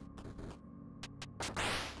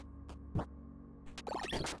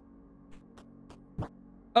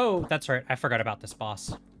 Oh, that's right. I forgot about this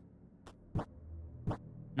boss.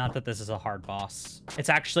 Not that this is a hard boss. It's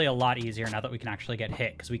actually a lot easier now that we can actually get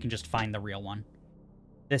hit, because we can just find the real one.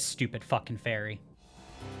 This stupid fucking fairy.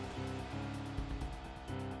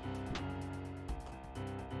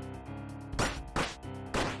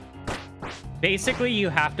 Basically, you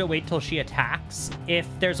have to wait till she attacks. If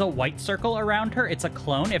there's a white circle around her, it's a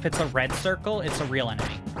clone. If it's a red circle, it's a real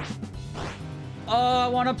enemy. Oh, I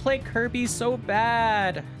want to play Kirby so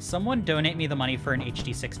bad. Someone donate me the money for an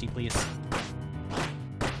HD 60, please.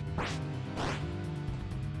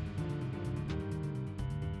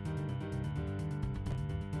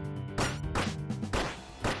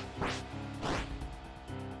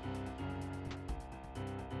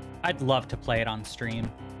 I'd love to play it on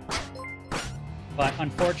stream. But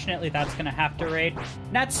unfortunately, that's going to have to raid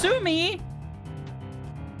Natsumi!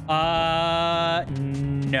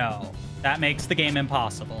 No. That makes the game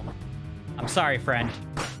impossible. I'm sorry, friend.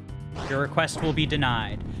 Your request will be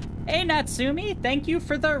denied. Hey, Natsumi, thank you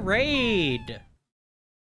for the raid.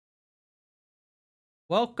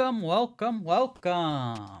 Welcome, welcome,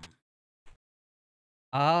 welcome.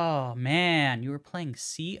 Oh, man, you were playing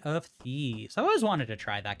Sea of Thieves. I always wanted to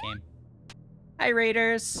try that game. Hi,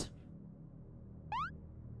 raiders.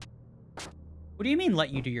 What do you mean,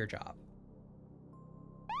 let you do your job?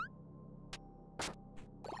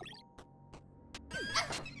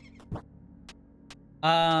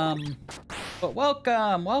 But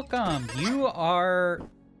welcome, welcome. You are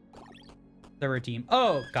the redeem.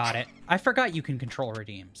 Oh, got it. I forgot you can control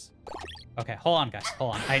redeems. Okay, hold on, guys.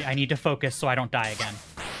 Hold on. I need to focus so I don't die again.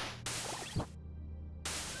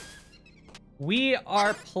 We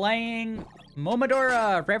are playing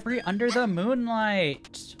Momodora, Reverie Under the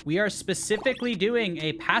Moonlight. We are specifically doing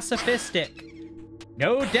a pacifistic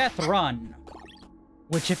no death run.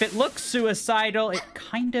 Which, if it looks suicidal, it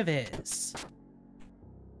kind of is.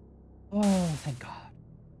 Oh, thank God.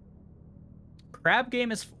 Crab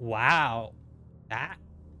game is... Wow. That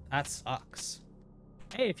sucks.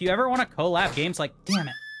 Hey, if you ever want to collab games like... Damn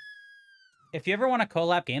it. If you ever want to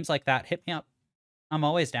collab games like that, hit me up. I'm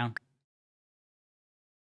always down.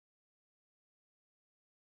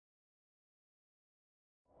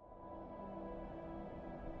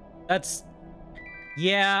 That's...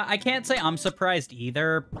 Yeah, I can't say I'm surprised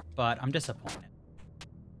either, but I'm disappointed.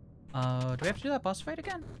 Do we have to do that boss fight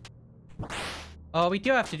again? Oh, we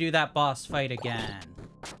do have to do that boss fight again.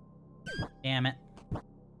 Damn it.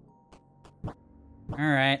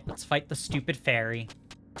 Alright, let's fight the stupid fairy.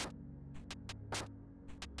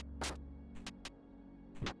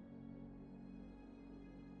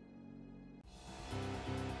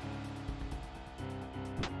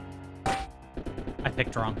 I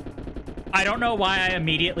picked wrong. I don't know why I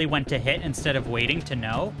immediately went to hit instead of waiting to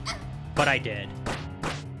know, but I did.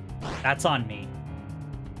 That's on me.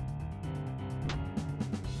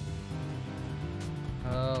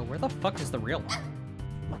 Where the fuck is the real one?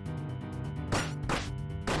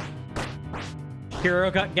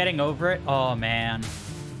 Hero got getting over it? Oh, man.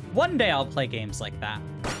 One day I'll play games like that.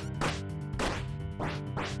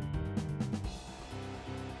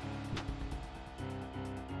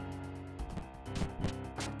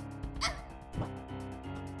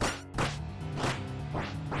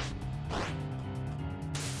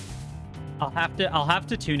 I'll have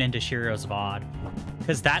to tune into Shiro's VOD,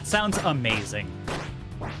 because that sounds amazing.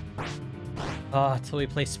 Till we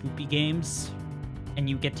play spoopy games, and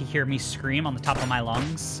you get to hear me scream on the top of my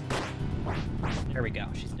lungs. There we go,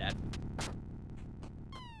 she's dead.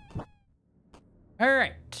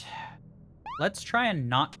 Alright. Let's try and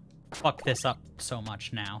not fuck this up so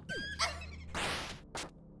much now.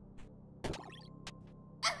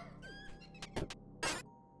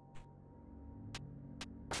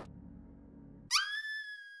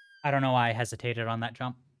 I don't know why I hesitated on that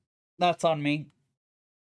jump. That's on me.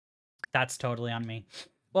 That's totally on me.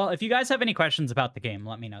 Well, if you guys have any questions about the game,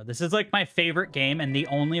 let me know. This is like my favorite game, and the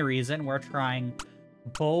only reason we're trying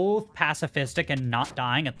both pacifistic and not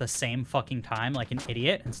dying at the same fucking time like an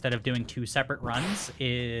idiot instead of doing 2 separate runs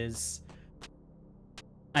is...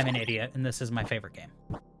 I'm an idiot, and this is my favorite game.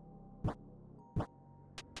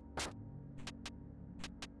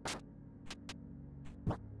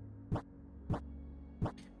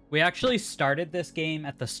 We actually started this game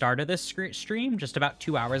at the start of this stream just about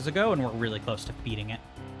 2 hours ago, and we're really close to beating it.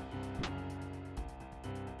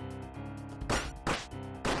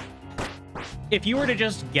 If you were to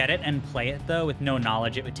just get it and play it, though, with no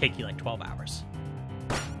knowledge, it would take you like 12 hours.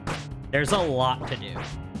 There's a lot to do,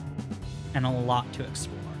 and a lot to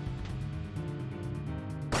explore.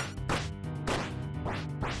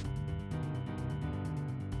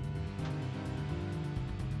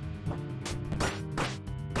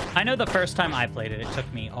 I know the first time I played it, it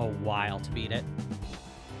took me a while to beat it.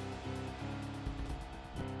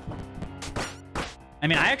 I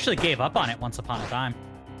mean, I actually gave up on it once upon a time.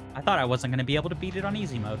 I thought I wasn't going to be able to beat it on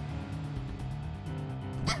easy mode.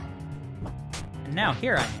 And now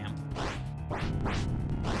here I am.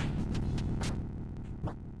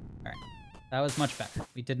 Alright. That was much better.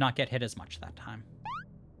 We did not get hit as much that time.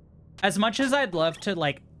 As much as I'd love to,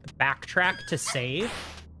 like, backtrack to save,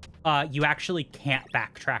 you actually can't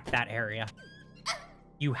backtrack that area.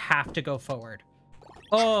 You have to go forward.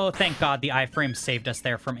 Oh, thank God the iframe saved us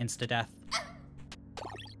there from insta-death.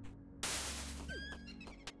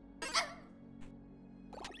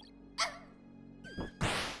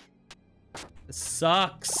 This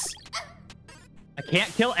sucks. I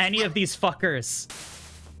can't kill any of these fuckers.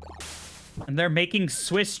 And they're making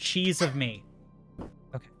Swiss cheese of me.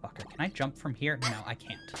 Okay, fucker. Can I jump from here? No, I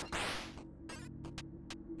can't.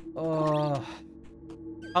 Oh.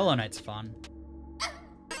 Hollow Knight's fun.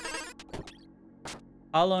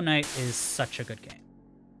 Hollow Knight is such a good game.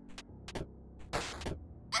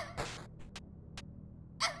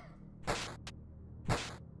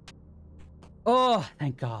 Oh,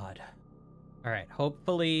 thank God. All right,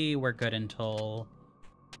 hopefully we're good until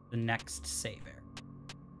the next save area.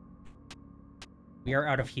 We are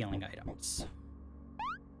out of healing items.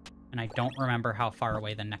 And I don't remember how far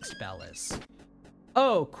away the next bell is.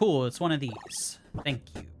 Oh, cool, it's one of these. Thank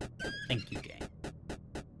you. Thank you, game.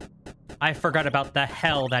 I forgot about the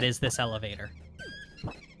hell that is this elevator.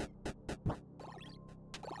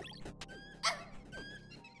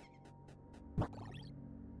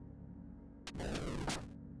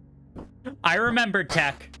 I remember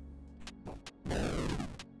tech.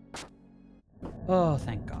 Oh,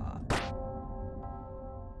 thank God.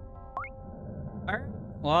 Alright,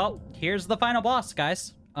 well, here's the final boss,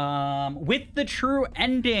 guys. With the true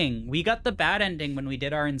ending. We got the bad ending when we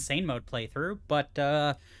did our insane mode playthrough,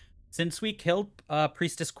 but since we killed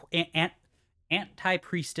anti-priestess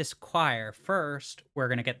choir first, we're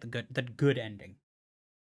gonna get the good ending.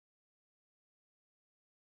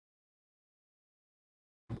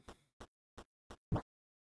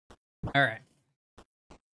 All right.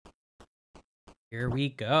 Here we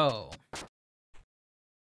go.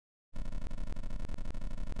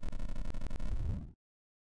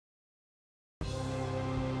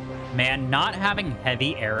 Man, not having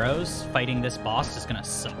heavy arrows fighting this boss is gonna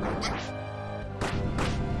suck.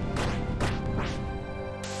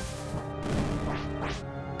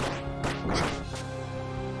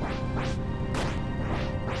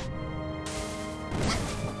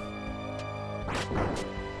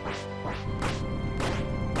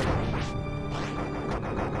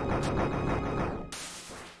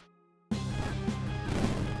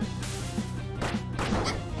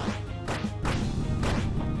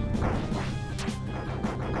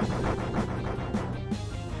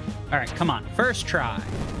 All right, come on. First try.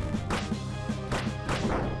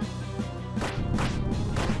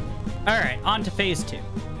 All right, on to phase 2.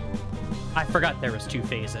 I forgot there was 2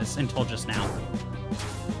 phases until just now.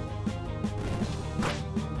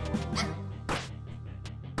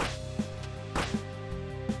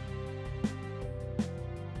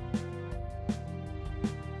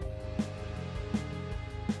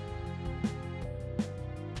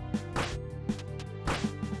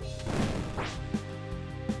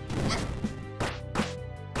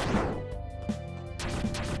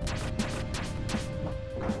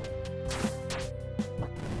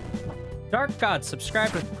 Dark God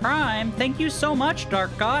subscribed with Prime. Thank you so much,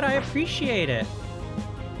 Dark God. I appreciate it.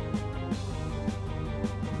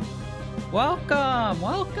 Welcome,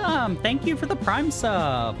 welcome. Thank you for the Prime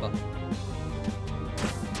sub.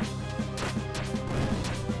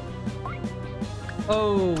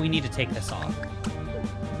 Oh, we need to take this off.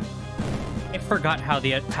 I forgot how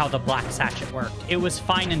the black sachet worked. It was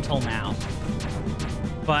fine until now.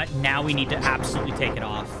 But now we need to absolutely take it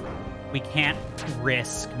off. We can't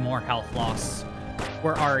risk more health loss.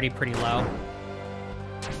 We're already pretty low.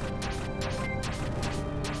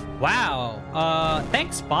 Wow.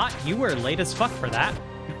 Thanks, bot. You were late as fuck for that.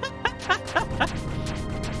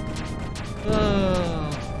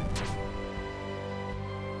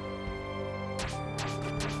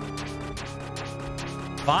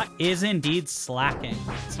 Bot is indeed slacking.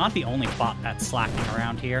 It's not the only bot that's slacking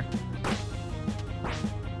around here.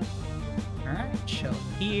 Alright, chill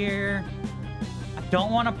here. I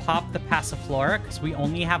don't want to pop the Passiflora because we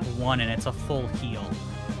only have one and it's a full heal.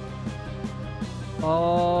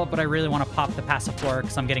 Oh, but I really want to pop the Passiflora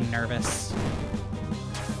because I'm getting nervous.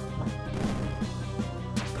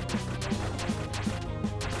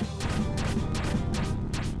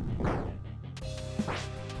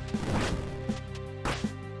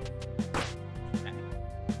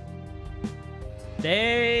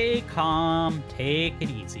 Stay calm, take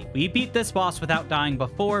it easy. We beat this boss without dying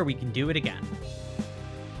before, we can do it again.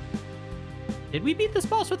 Did we beat this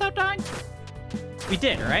boss without dying? We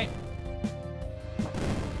did, right?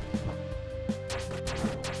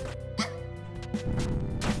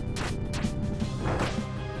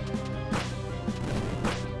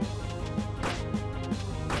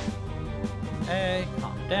 Hey,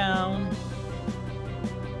 calm down.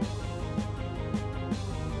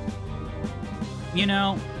 You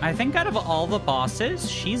know, I think out of all the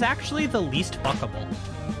bosses, she's actually the least fuckable.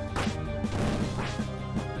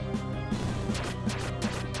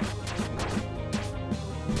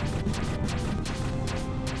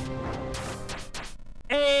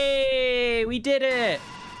 Hey, we did it!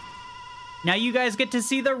 Now you guys get to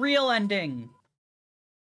see the real ending.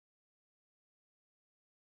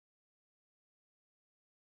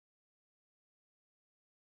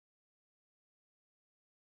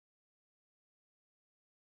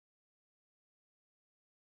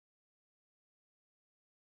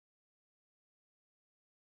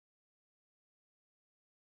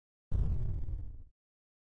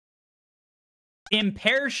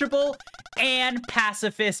 Imperishable and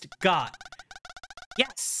Pacifist got.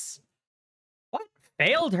 Yes. What?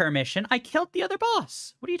 Failed her mission? I killed the other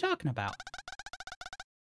boss. What are you talking about?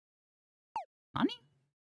 Nani?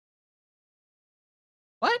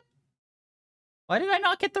 What? Why did I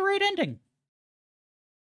not get the right ending?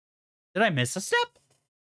 Did I miss a step?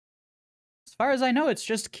 As far as I know, it's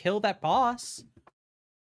just kill that boss.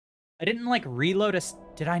 I didn't, like, reload a...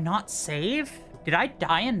 Did I not save? Did I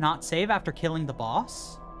die and not save after killing the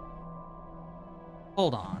boss?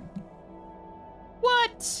 Hold on.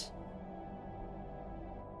 What?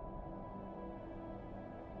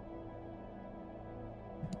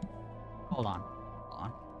 Hold on. Hold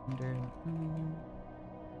on.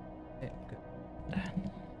 Okay, good.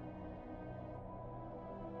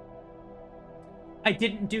 I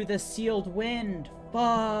didn't do the sealed wind.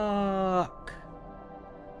 Fuck.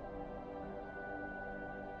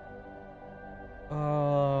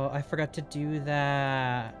 Oh, I forgot to do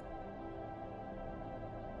that.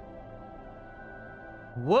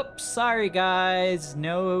 Whoops, sorry guys.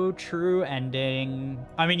 No true ending.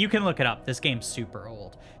 I mean, you can look it up. This game's super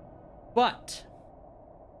old. But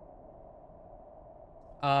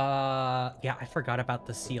yeah, I forgot about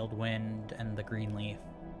the sealed wind and the green leaf.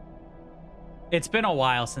 It's been a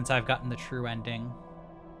while since I've gotten the true ending.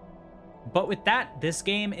 But with that, this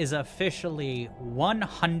game is officially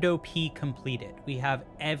 100p completed. We have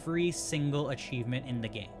every single achievement in the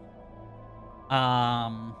game.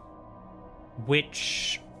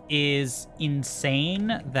 Which is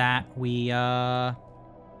insane that we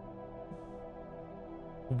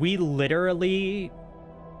literally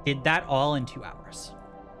did that all in 2 hours.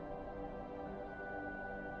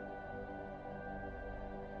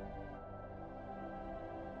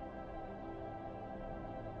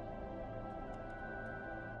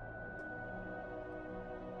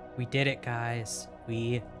 We did it, guys.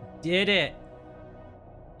 We did it.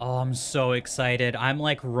 Oh, I'm so excited. I'm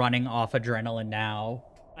like running off adrenaline now.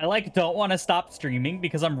 I like don't want to stop streaming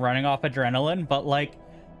because I'm running off adrenaline, but like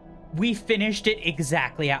we finished it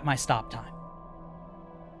exactly at my stop time.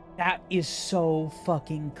 That is so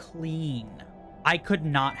fucking clean. I could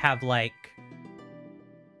not have like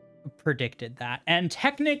predicted that. And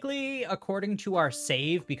technically, according to our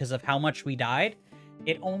save, because of how much we died,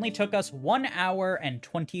 it only took us 1 hour and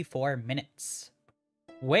 24 minutes.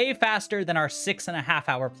 Way faster than our 6.5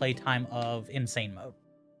 hour playtime of Insane Mode.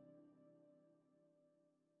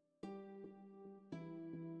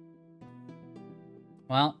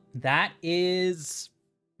 Well, that is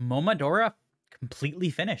Momodora completely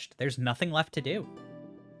finished. There's nothing left to do.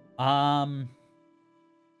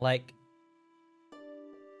 Like,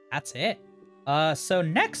 that's it. So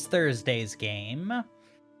next Thursday's game,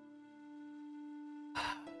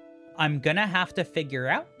 I'm gonna have to figure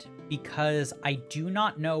out because I do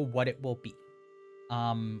not know what it will be.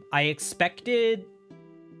 I expected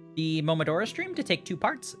the Momodora stream to take 2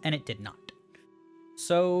 parts, and it did not.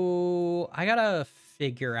 So I gotta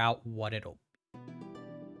figure out what it'll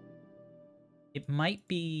be. It might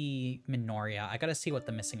be Minoria. I gotta see what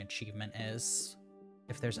the missing achievement is,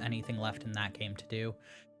 if there's anything left in that game to do.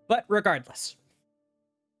 But regardless,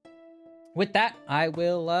 with that, I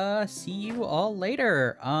will see you all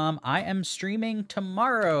later. I am streaming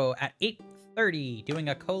tomorrow at 8:30, doing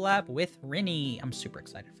a collab with Rinny. I'm super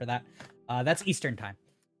excited for that. That's Eastern time.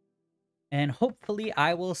 And hopefully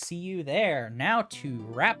I will see you there. Now to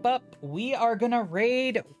wrap up, we are gonna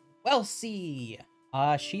raid Welsie.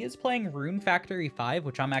 She is playing Rune Factory 5,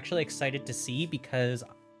 which I'm actually excited to see because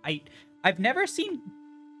I've never seen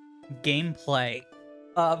gameplay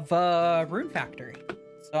of Rune Factory.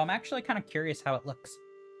 So I'm actually kind of curious how it looks.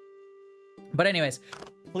 But anyways,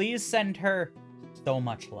 please send her so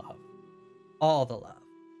much love. All the love.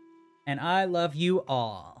 And I love you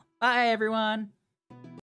all. Bye, everyone.